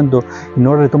ಮಕ್ಕಳಿಗಂತೂ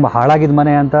ನೋಡ್ರಿ ತುಂಬ ಹಾಳಾಗಿದ್ದ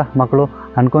ಮನೆ ಅಂತ ಮಕ್ಕಳು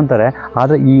ಅನ್ಕೊತಾರೆ.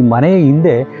 ಆದರೆ ಈ ಮನೆಯ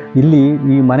ಹಿಂದೆ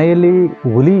ಈ ಮನೆಯಲ್ಲಿ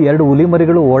 2 ಹುಲಿ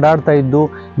ಮರಿಗಳು ಓಡಾಡ್ತಾ ಇದ್ದು,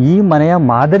 ಈ ಮನೆಯ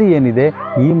ಮಾದರಿ ಏನಿದೆ,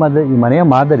 ಈ ಮನೆಯ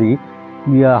ಮಾದರಿ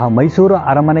ಮೈಸೂರು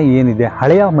ಅರಮನೆ ಏನಿದೆ,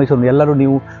 ಹಳೆಯ ಮೈಸೂರು. ಎಲ್ಲರೂ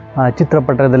ನೀವು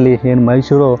ಚಿತ್ರಪಟದಲ್ಲಿ ಏನು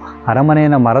ಮೈಸೂರು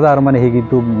ಅರಮನೆಯನ್ನು, ಮರದ ಅರಮನೆ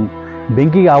ಹೇಗಿತ್ತು,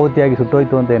 ಬೆಂಕಿಗೆ ಆಹುತಿಯಾಗಿ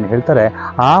ಸುಟ್ಟೋಯ್ತು ಅಂತ ಏನು ಹೇಳ್ತಾರೆ,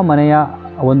 ಆ ಮನೆಯ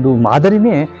ಒಂದು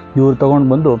ಮಾದರಿನೇ ಇವರು ತೊಗೊಂಡು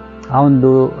ಬಂದು ಆ ಒಂದು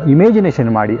ಇಮೇಜಿನೇಷನ್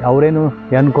ಮಾಡಿ, ಅವರೇನು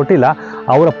ಕೊಟ್ಟಿಲ್ಲ,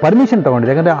 ಅವರ ಪರ್ಮಿಷನ್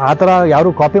ತೊಗೊಂಡಿದೆ. ಯಾಕಂದರೆ ಆ ಥರ ಯಾರೂ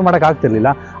ಕಾಪಿ ಮಾಡೋಕ್ಕಾಗ್ತಿರ್ಲಿಲ್ಲ.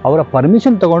 ಅವರ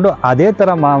ಪರ್ಮಿಷನ್ ತೊಗೊಂಡು ಅದೇ ಥರ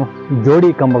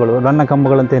ಜೋಡಿ ಕಂಬಗಳು, ರನ್ನ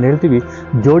ಕಂಬಗಳು ಅಂತ ಏನು ಹೇಳ್ತೀವಿ,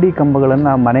 ಜೋಡಿ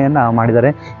ಕಂಬಗಳನ್ನು ಮನೆಯನ್ನು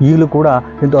ಮಾಡಿದ್ದಾರೆ. ಈಗಲೂ ಕೂಡ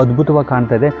ಇದು ಅದ್ಭುತವಾಗಿ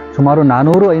ಕಾಣ್ತಾ ಇದೆ. ಸುಮಾರು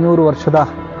 400-500 ವರ್ಷದ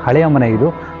ಹಳೆಯ ಮನೆ ಇದು.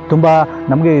 ತುಂಬ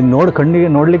ನಮಗೆ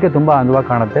ಕಣ್ಣಿಗೆ ನೋಡಲಿಕ್ಕೆ ತುಂಬ ಅಂದವಾಗಿ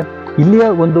ಕಾಣುತ್ತೆ. ಇಲ್ಲಿಯ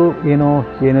ಒಂದು ಏನು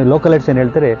ಲೋಕಲೈಟ್ಸ್ ಏನು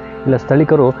ಹೇಳ್ತಾರೆ, ಇಲ್ಲ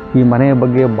ಸ್ಥಳೀಕರು ಈ ಮನೆಯ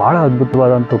ಬಗ್ಗೆ ಭಾಳ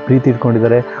ಅದ್ಭುತವಾದಂಥ ಪ್ರೀತಿ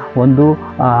ಇಟ್ಕೊಂಡಿದ್ದಾರೆ. ಒಂದು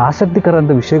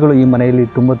ಆಸಕ್ತಿಕರಂಥ ವಿಷಯಗಳು ಈ ಮನೆಯಲ್ಲಿ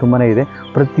ತುಂಬಾ ಇದೆ.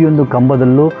 ಪ್ರತಿಯೊಂದು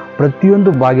ಕಂಬದಲ್ಲೂ,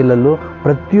 ಪ್ರತಿಯೊಂದು ಬಾಗಿಲಲ್ಲೂ,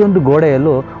 ಪ್ರತಿಯೊಂದು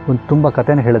ಗೋಡೆಯಲ್ಲೂ ಒಂದು ತುಂಬ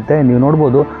ಕಥೆನ ಹೇಳುತ್ತೆ. ನೀವು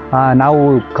ನೋಡ್ಬೋದು, ನಾವು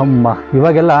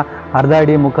ಇವಾಗೆಲ್ಲ ಅರ್ಧ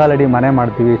ಅಡಿ 3/4 ಅಡಿ ಮನೆ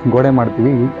ಮಾಡ್ತೀವಿ, ಗೋಡೆ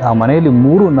ಮಾಡ್ತೀವಿ. ಆ ಮನೆಯಲ್ಲಿ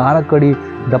 3-4 ಅಡಿ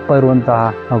ದಪ್ಪ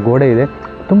ಇರುವಂತಹ ಗೋಡೆ ಇದೆ.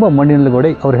 ತುಂಬ ಮಣ್ಣಿನ ಗೋಡೆ.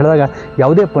 ಅವ್ರು ಹೇಳಿದಾಗ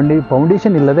ಯಾವುದೇ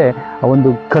ಫೌಂಡೇಶನ್ ಇಲ್ಲದೆ ಆ ಒಂದು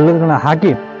ಕಲ್ಲುಗಳನ್ನ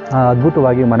ಹಾಕಿ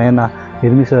ಅದ್ಭುತವಾಗಿ ಮನೆಯನ್ನು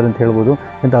ನಿರ್ಮಿಸಿದ್ದಾರೆ ಅಂತ ಹೇಳ್ಬೋದು.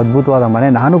 ಇಂಥ ಅದ್ಭುತವಾದ ಮನೆ.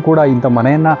 ನಾನು ಕೂಡ ಇಂಥ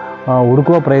ಮನೆಯನ್ನು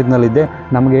ಹುಡುಕುವ ಪ್ರಯತ್ನದಲ್ಲಿದ್ದೆ.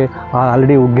 ನಮಗೆ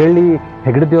ಆಲ್ರೆಡಿ ಉಗ್ಗೆಳ್ಳಿ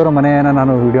ಹೆಗ್ಗಡತಿಯವರ ಮನೆಯನ್ನು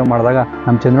ನಾನು ವಿಡಿಯೋ ಮಾಡಿದಾಗ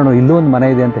ನಮ್ಮ ಚಂದ್ರಣ್ಣ ಇಲ್ಲೂ ಒಂದು ಮನೆ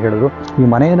ಇದೆ ಅಂತ ಹೇಳಿದ್ರು. ಈ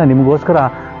ಮನೆಯನ್ನು ನಿಮಗೋಸ್ಕರ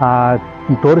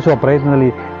ತೋರಿಸುವ ಪ್ರಯತ್ನದಲ್ಲಿ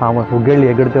ಉಗ್ಗೆಳ್ಳಿ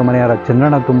ಹೆಗ್ಗಡತಿಯ ಮನೆಯವರ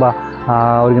ಚಂದ್ರಣ್ಣ ತುಂಬ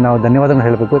ಅವರಿಗೆ ನಾವು ಧನ್ಯವಾದಗಳು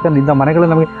ಹೇಳಬೇಕು. ಯಾಕಂದರೆ ಇಂಥ ಮನೆಗಳು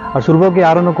ನಮಗೆ ಸುಲಭವಾಗಿ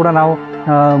ಯಾರನ್ನು ಕೂಡ ನಾವು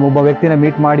ಒಬ್ಬ ವ್ಯಕ್ತಿನ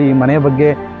ಮೀಟ್ ಮಾಡಿ ಈ ಮನೆಯ ಬಗ್ಗೆ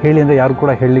ಹೇಳಿ ಅಂದರೆ ಯಾರು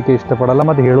ಕೂಡ ಹೇಳಲಿಕ್ಕೆ ಇಷ್ಟಪಡಲ್ಲ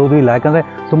ಮತ್ತು ಹೇಳೋದು ಇಲ್ಲ. ಯಾಕಂದರೆ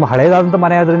ತುಂಬ ಹಳೆಯದಾದಂಥ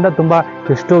ಮನೆ ಆದ್ದರಿಂದ ತುಂಬ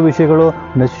ಎಷ್ಟೋ ವಿಷಯಗಳು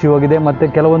ನಶಿಸಿ ಹೋಗಿದೆ ಮತ್ತು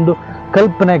ಕೆಲವೊಂದು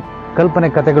ಕಲ್ಪನೆ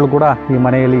ಕಥೆಗಳು ಕೂಡ ಈ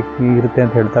ಮನೆಯಲ್ಲಿ ಇರುತ್ತೆ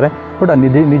ಅಂತ ಹೇಳ್ತಾರೆ. ಬಟ್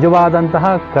ನಿಜವಾದಂತಹ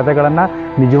ಕಥೆಗಳನ್ನು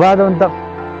ನಿಜವಾದಂಥ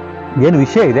ಏನು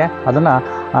ವಿಷಯ ಇದೆ ಅದನ್ನು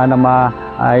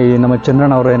ನಮ್ಮ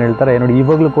ಚಂದ್ರಣ್ಣ ಅವರು ಏನು ಹೇಳ್ತಾರೆ ನೋಡಿ,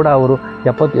 ಇವಾಗಲೂ ಕೂಡ ಅವರು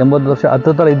 70-80 ವರ್ಷ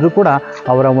ಹತ್ತಿರ ಇದ್ದರೂ ಕೂಡ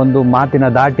ಅವರ ಒಂದು ಮಾತಿನ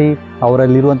ದಾಟಿ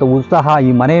ಅವರಲ್ಲಿರುವಂಥ ಉತ್ಸಾಹ, ಈ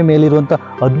ಮನೆಯ ಮೇಲಿರುವಂಥ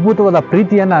ಅದ್ಭುತವಾದ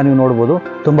ಪ್ರೀತಿಯನ್ನು ನೀವು ನೋಡ್ಬೋದು.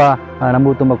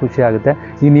 ನಮಗೂ ತುಂಬ ಖುಷಿಯಾಗುತ್ತೆ.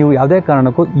 ನೀವು ಯಾವುದೇ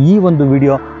ಕಾರಣಕ್ಕೂ ಈ ಒಂದು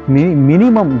ವಿಡಿಯೋ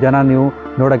ಮಿನಿಮಮ್ ಜನ ನೀವು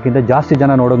ನೋಡೋಕ್ಕಿಂತ ಜಾಸ್ತಿ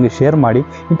ಜನ ನೋಡೋಂಗೆ ಶೇರ್ ಮಾಡಿ.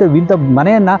 ಇಂಥ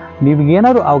ಮನೆಯನ್ನು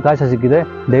ನಿಮಗೇನಾದ್ರು ಅವಕಾಶ ಸಿಕ್ಕಿದೆ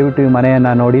ದಯವಿಟ್ಟು ಈ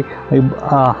ಮನೆಯನ್ನು ನೋಡಿ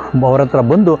ಅವರ ಹತ್ರ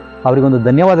ಬಂದು ಅವರಿಗೊಂದು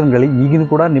ಧನ್ಯವಾದಗಳು. ಈಗಿನ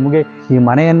ಕೂಡ ನಿಮಗೆ ಈ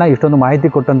ಮನೆಯನ್ನು ಇಷ್ಟೊಂದು ಮಾಹಿತಿ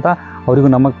ಕೊಟ್ಟಂಥ ಅವರಿಗೂ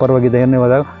ನಮ್ಮ ಪರವಾಗಿ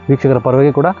ಧನ್ಯವಾದ, ವೀಕ್ಷಕರ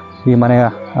ಪರವಾಗಿ ಕೂಡ ಈ ಮನೆಯ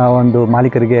ಒಂದು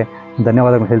ಮಾಲೀಕರಿಗೆ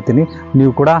ಧನ್ಯವಾದಗಳು ಹೇಳ್ತೀನಿ.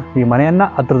 ನೀವು ಕೂಡ ಈ ಮನೆಯನ್ನು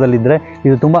ಹತ್ರದಲ್ಲಿದ್ದರೆ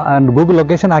ಇದು ತುಂಬ ಗೂಗಲ್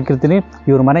ಲೊಕೇಶನ್ ಹಾಕಿರ್ತೀನಿ,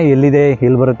 ಇವ್ರ ಮನೆ ಎಲ್ಲಿದೆ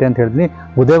ಎಲ್ಲಿ ಬರುತ್ತೆ ಅಂತ ಹೇಳ್ತೀನಿ.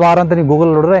 ಉದಯವಾರ ಅಂತ ನೀವು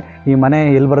ಗೂಗಲ್ ನೋಡಿದ್ರೆ ಈ ಮನೆ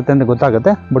ಎಲ್ಲಿ ಬರುತ್ತೆ ಅಂತ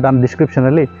ಗೊತ್ತಾಗುತ್ತೆ. ಬಟ್ ನಾನು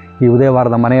ಡಿಸ್ಕ್ರಿಪ್ಷನಲ್ಲಿ ಈ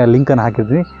ಉದಯವಾರದ ಮನೆಯ ಲಿಂಕನ್ನು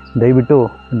ಹಾಕಿರ್ತೀನಿ. ದಯವಿಟ್ಟು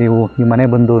ನೀವು ಈ ಮನೆ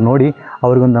ಬಂದು ನೋಡಿ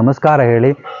ಅವ್ರಿಗೊಂದು ನಮಸ್ಕಾರ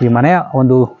ಹೇಳಿ ಈ ಮನೆಯ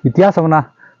ಒಂದು ಇತಿಹಾಸವನ್ನು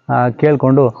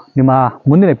ಕೇಳಿಕೊಂಡು ನಿಮ್ಮ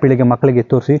ಮುಂದಿನ ಪೀಳಿಗೆ ಮಕ್ಕಳಿಗೆ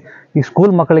ತೋರಿಸಿ. ಈ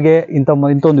ಸ್ಕೂಲ್ ಮಕ್ಕಳಿಗೆ ಇಂಥ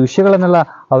ಒಂದು ವಿಷಯಗಳನ್ನೆಲ್ಲ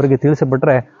ಅವರಿಗೆ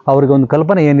ತಿಳಿಸಿಬಿಟ್ರೆ ಅವರಿಗೆ ಒಂದು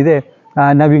ಕಲ್ಪನೆ ಏನಿದೆ.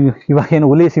 ಇವಾಗ ಏನು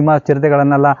ಹುಲಿ ಸಿಂಹ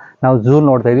ಚಿರತೆಗಳನ್ನೆಲ್ಲ ನಾವು ಝೂಲ್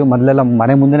ನೋಡ್ತಾ ಇದ್ವಿ, ಮೊದಲೆಲ್ಲ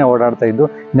ಮನೆ ಮುಂದೆನೇ ಓಡಾಡ್ತಾ ಇದ್ದು.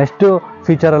 ನೆಕ್ಸ್ಟ್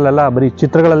ಫ್ಯೂಚರಲ್ಲೆಲ್ಲ ಬರೀ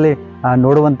ಚಿತ್ರಗಳಲ್ಲಿ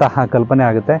ನೋಡುವಂತಹ ಕಲ್ಪನೆ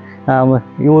ಆಗುತ್ತೆ.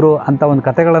 ಇವರು ಅಂಥ ಒಂದು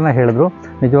ಕಥೆಗಳನ್ನು ಹೇಳಿದ್ರು.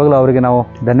 ನಿಜವಾಗ್ಲೂ ಅವರಿಗೆ ನಾವು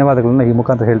ಧನ್ಯವಾದಗಳನ್ನ ಈ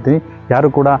ಮುಖಾಂತರ ಹೇಳ್ತೀನಿ. ಯಾರು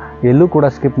ಕೂಡ ಎಲ್ಲೂ ಕೂಡ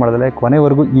ಸ್ಕಿಪ್ ಮಾಡದಲೆ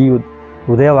ಕೊನೆವರೆಗೂ ಈ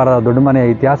ಉದಯವಾರದ ದೊಡ್ಡ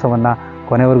ಮನೆಯ ಇತಿಹಾಸವನ್ನು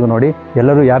ಕೊನೆವರೆಗೂ ನೋಡಿ.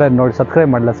 ಎಲ್ಲರೂ ಯಾರ್ಯಾರು ನೋಡಿ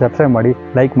ಸಬ್ಸ್ಕ್ರೈಬ್ ಮಾಡಿ,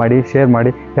 ಲೈಕ್ ಮಾಡಿ, ಶೇರ್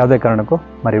ಮಾಡಿ, ಯಾವುದೇ ಕಾರಣಕ್ಕೂ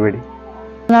ಮರಿಬೇಡಿ.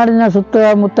 ನಾಡಿನ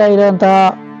ಸುತ್ತಮುತ್ತ ಇರುವಂತಹ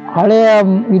ಹಳೆಯ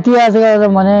ಇತಿಹಾಸಗಳ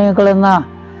ಮನೆಗಳನ್ನು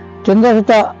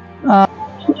ಚಂದ್ರಸುತ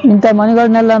ಇಂಥ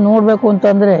ಮನೆಗಳನ್ನೆಲ್ಲ ನೋಡಬೇಕು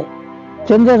ಅಂತಂದರೆ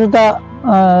ಚಂದ್ರಸುತ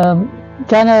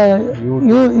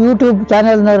ಯೂಟ್ಯೂಬ್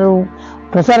ಚಾನೆಲ್ನವರು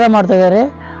ಪ್ರಸಾರ ಮಾಡ್ತಾ ಇದ್ದಾರೆ.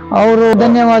 ಅವರು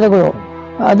ಧನ್ಯವಾದಗಳು.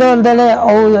 ಅದು ಅಲ್ಲದೆ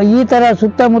ಈ ಥರ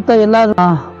ಸುತ್ತಮುತ್ತ ಎಲ್ಲ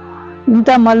ಇಂಥ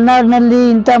ಮಲೆನಾಡಿನಲ್ಲಿ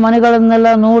ಇಂಥ ಮನೆಗಳನ್ನೆಲ್ಲ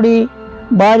ನೋಡಿ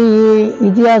ಭಾರಿ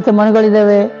ಇತಿಹಾಸ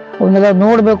ಮನೆಗಳಿದ್ದಾವೆ, ಅವನ್ನೆಲ್ಲ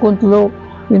ನೋಡಬೇಕು ಅಂತಲೂ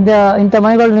ಇಂಥ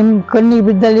ಮನೆಗಳು ನಿಮ್ಮ ಕಣ್ಣಿಗೆ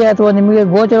ಬಿದ್ದಲ್ಲಿ ಅಥವಾ ನಿಮಗೆ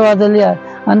ಗೋಚರವಾದಲ್ಲಿ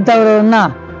ಅಂಥವ್ರನ್ನ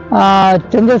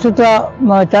ಚಂದ್ರಸೂತ್ರ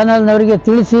ಚಾನಲ್ನವರಿಗೆ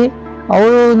ತಿಳಿಸಿ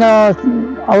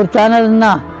ಅವ್ರ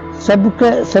ಚಾನಲನ್ನು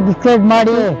ಸಬ್ಸ್ಕ್ರೈಬ್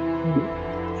ಮಾಡಿ,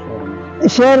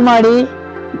 ಶೇರ್ ಮಾಡಿ,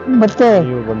 ಮತ್ತು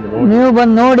ನೀವು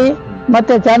ಬಂದು ನೋಡಿ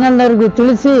ಮತ್ತು ಚಾನಲ್ನವ್ರಿಗೂ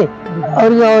ತಿಳಿಸಿ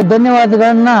ಅವ್ರಿಗೆ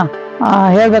ಧನ್ಯವಾದಗಳನ್ನ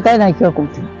ಹೇಳ್ಬೇಕಾಗಿ ನಾನು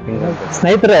ಕೇಳ್ಕೊಳ್ತೀನಿ.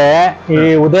 ಸ್ನೇಹಿತರೆ, ಈ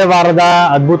ಉದಯವಾರದ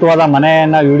ಅದ್ಭುತವಾದ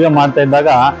ಮನೆಯನ್ನ ವಿಡಿಯೋ ಮಾಡ್ತಾ ಇದ್ದಾಗ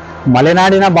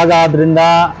ಮಲೆನಾಡಿನ ಭಾಗ ಆದ್ರಿಂದ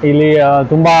ಇಲ್ಲಿ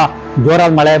ತುಂಬಾ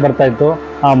ಜೋರಾದ ಮಳೆ ಬರ್ತಾ ಇತ್ತು.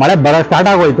 ಮಳೆ ಸ್ಟಾರ್ಟ್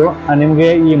ಆಗೋಯ್ತು. ನಿಮಗೆ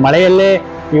ಈ ಮಳೆಯಲ್ಲೇ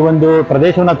ಈ ಒಂದು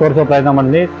ಪ್ರದೇಶವನ್ನ ತೋರಿಸೋ ಪ್ರಯತ್ನ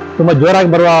ಮಾಡಿದ್ವಿ. ತುಂಬಾ ಜೋರಾಗಿ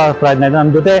ಬರುವ ಪ್ರಯತ್ನ ಇದೆ.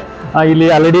 ನಮ್ಮ ಜೊತೆ ಇಲ್ಲಿ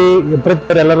ಆಲ್ರೆಡಿ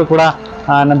ಎಲ್ಲರೂ ಕೂಡ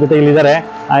ನಮ್ಮ ಜೊತೆ ಇಲ್ಲಿದ್ದಾರೆ.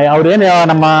 ಅವ್ರೇನು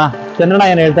ನಮ್ಮ ಚಂದ್ರಣ್ಣ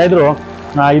ಏನು ಹೇಳ್ತಾ ಇದ್ರು,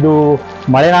 ಇದು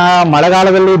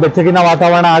ಮಳೆಗಾಲದಲ್ಲಿ ಬೆಚ್ಚಗಿನ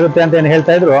ವಾತಾವರಣ ಆಗುತ್ತೆ ಅಂತ ಏನು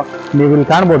ಹೇಳ್ತಾ ಇದ್ರು. ನೀವು ಇಲ್ಲಿ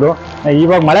ಕಾಣ್ಬೋದು,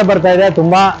 ಇವಾಗ ಮಳೆ ಬರ್ತಾ ಇದೆ,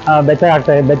 ತುಂಬಾ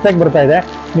ಬೆಚ್ಚಗೆ ಬರ್ತಾ ಇದೆ.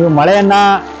 ನೀವು ಮಳೆಯನ್ನ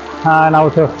ನಾವು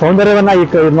ಸೌಂದರ್ಯವನ್ನ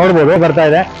ನೋಡ್ಬೋದು, ಬರ್ತಾ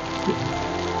ಇದೆ.